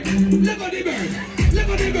the bird. Look at the bird. Look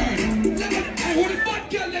at the bird. Look at the... I want the bad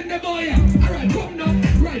girl in the boy. Alright, come now.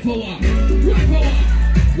 Right for what? Right for what?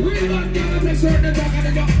 Real bad girl, I'm certain the back of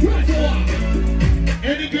the dog. Right for what?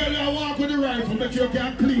 Any girl that walk with the rifle, make sure you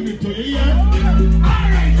can clean it to you, yeah?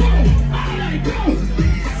 Alright, go! Alright, go!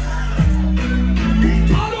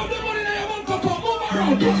 All of the money in your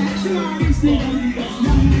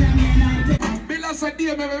Last day,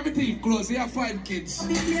 everything close. He have 5 kids.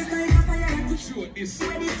 Sure, this. To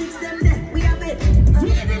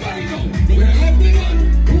everybody know. We're everyone.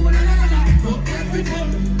 For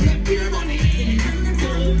everyone. Get your money.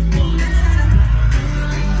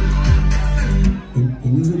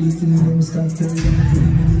 Everybody see them start telling them.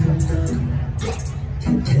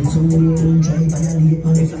 Tell someone you don't try violate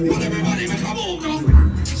my family. But everybody make a move now.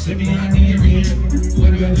 Send me on the area.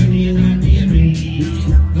 What about me in the area?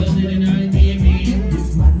 What's it in the area?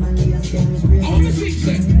 I want to see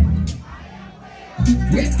that.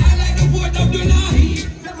 Yes, I like the word of the law.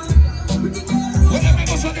 What am I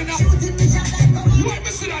going to say now? You ain't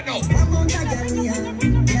missing that now.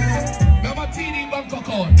 Remember TD bank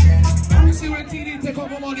account. You see when TD take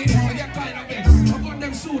over money, I get kind of mix. I'm on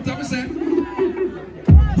them suit, I'm saying.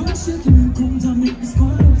 But shit, you come to make this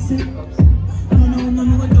call upset. No,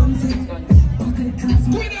 I don't say.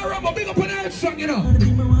 Go in there, Rambo, big up on the song, you know.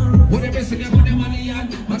 What am I saying about the money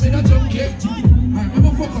and I'm in a junkie. I'm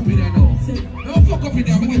gonna fuck up in there now. I'm gonna fuck up in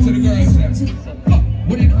there, I'm gonna get to the girls there. Look,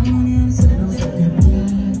 what do you know?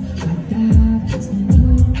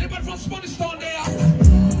 Anybody from Spanish Town there?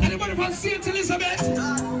 Anybody from St. Elizabeth?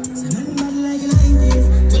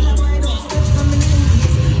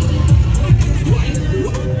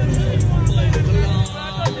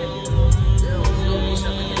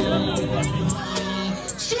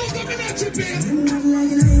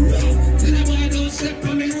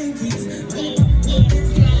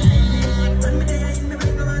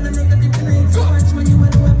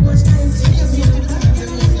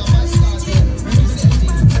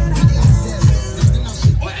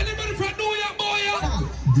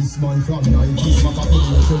 Man from 90s, my couple of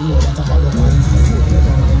to know that I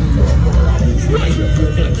have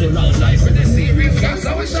With the serious guys, I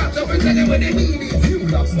was shot up and tell them when they need it.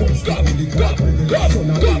 Go.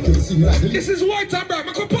 This is White and Briight.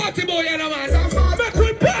 Make a party boy, man.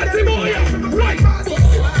 Make a party boy. Right.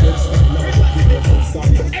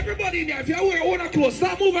 Everybody in there, if you wear all the clothes,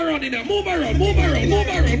 start move around in there. Move around. Move. Everything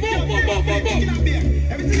I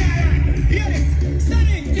hear this.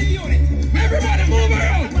 Standing to the unit. Everybody move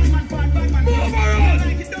around. Move around.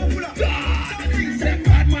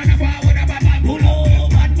 Bad man forward, a bad man pull up.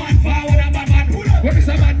 Bad man forward, a bad man pull up. What is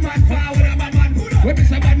a bad man forward, a bad man pull up? What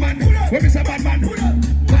is a bad man pull up? What is a bad man pull up?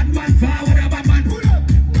 Bad man forward, a bad man pull up.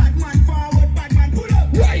 Bad man forward, bad man pull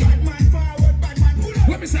up. Right. Bad man forward, bad man pull up.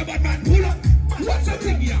 What is a bad man pull up? What's the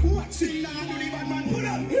thing here? What's in now? Bad man pull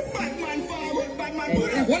up. Bad man forward, bad man pull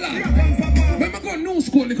up. Voila. When I go new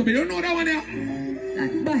school, you don't know that one here.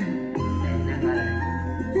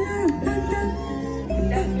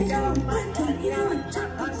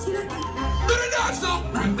 Do the dance now.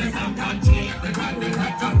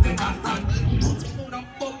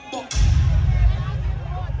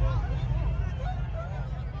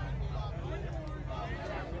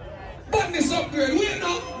 Burn this up, girl. Wait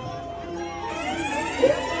now.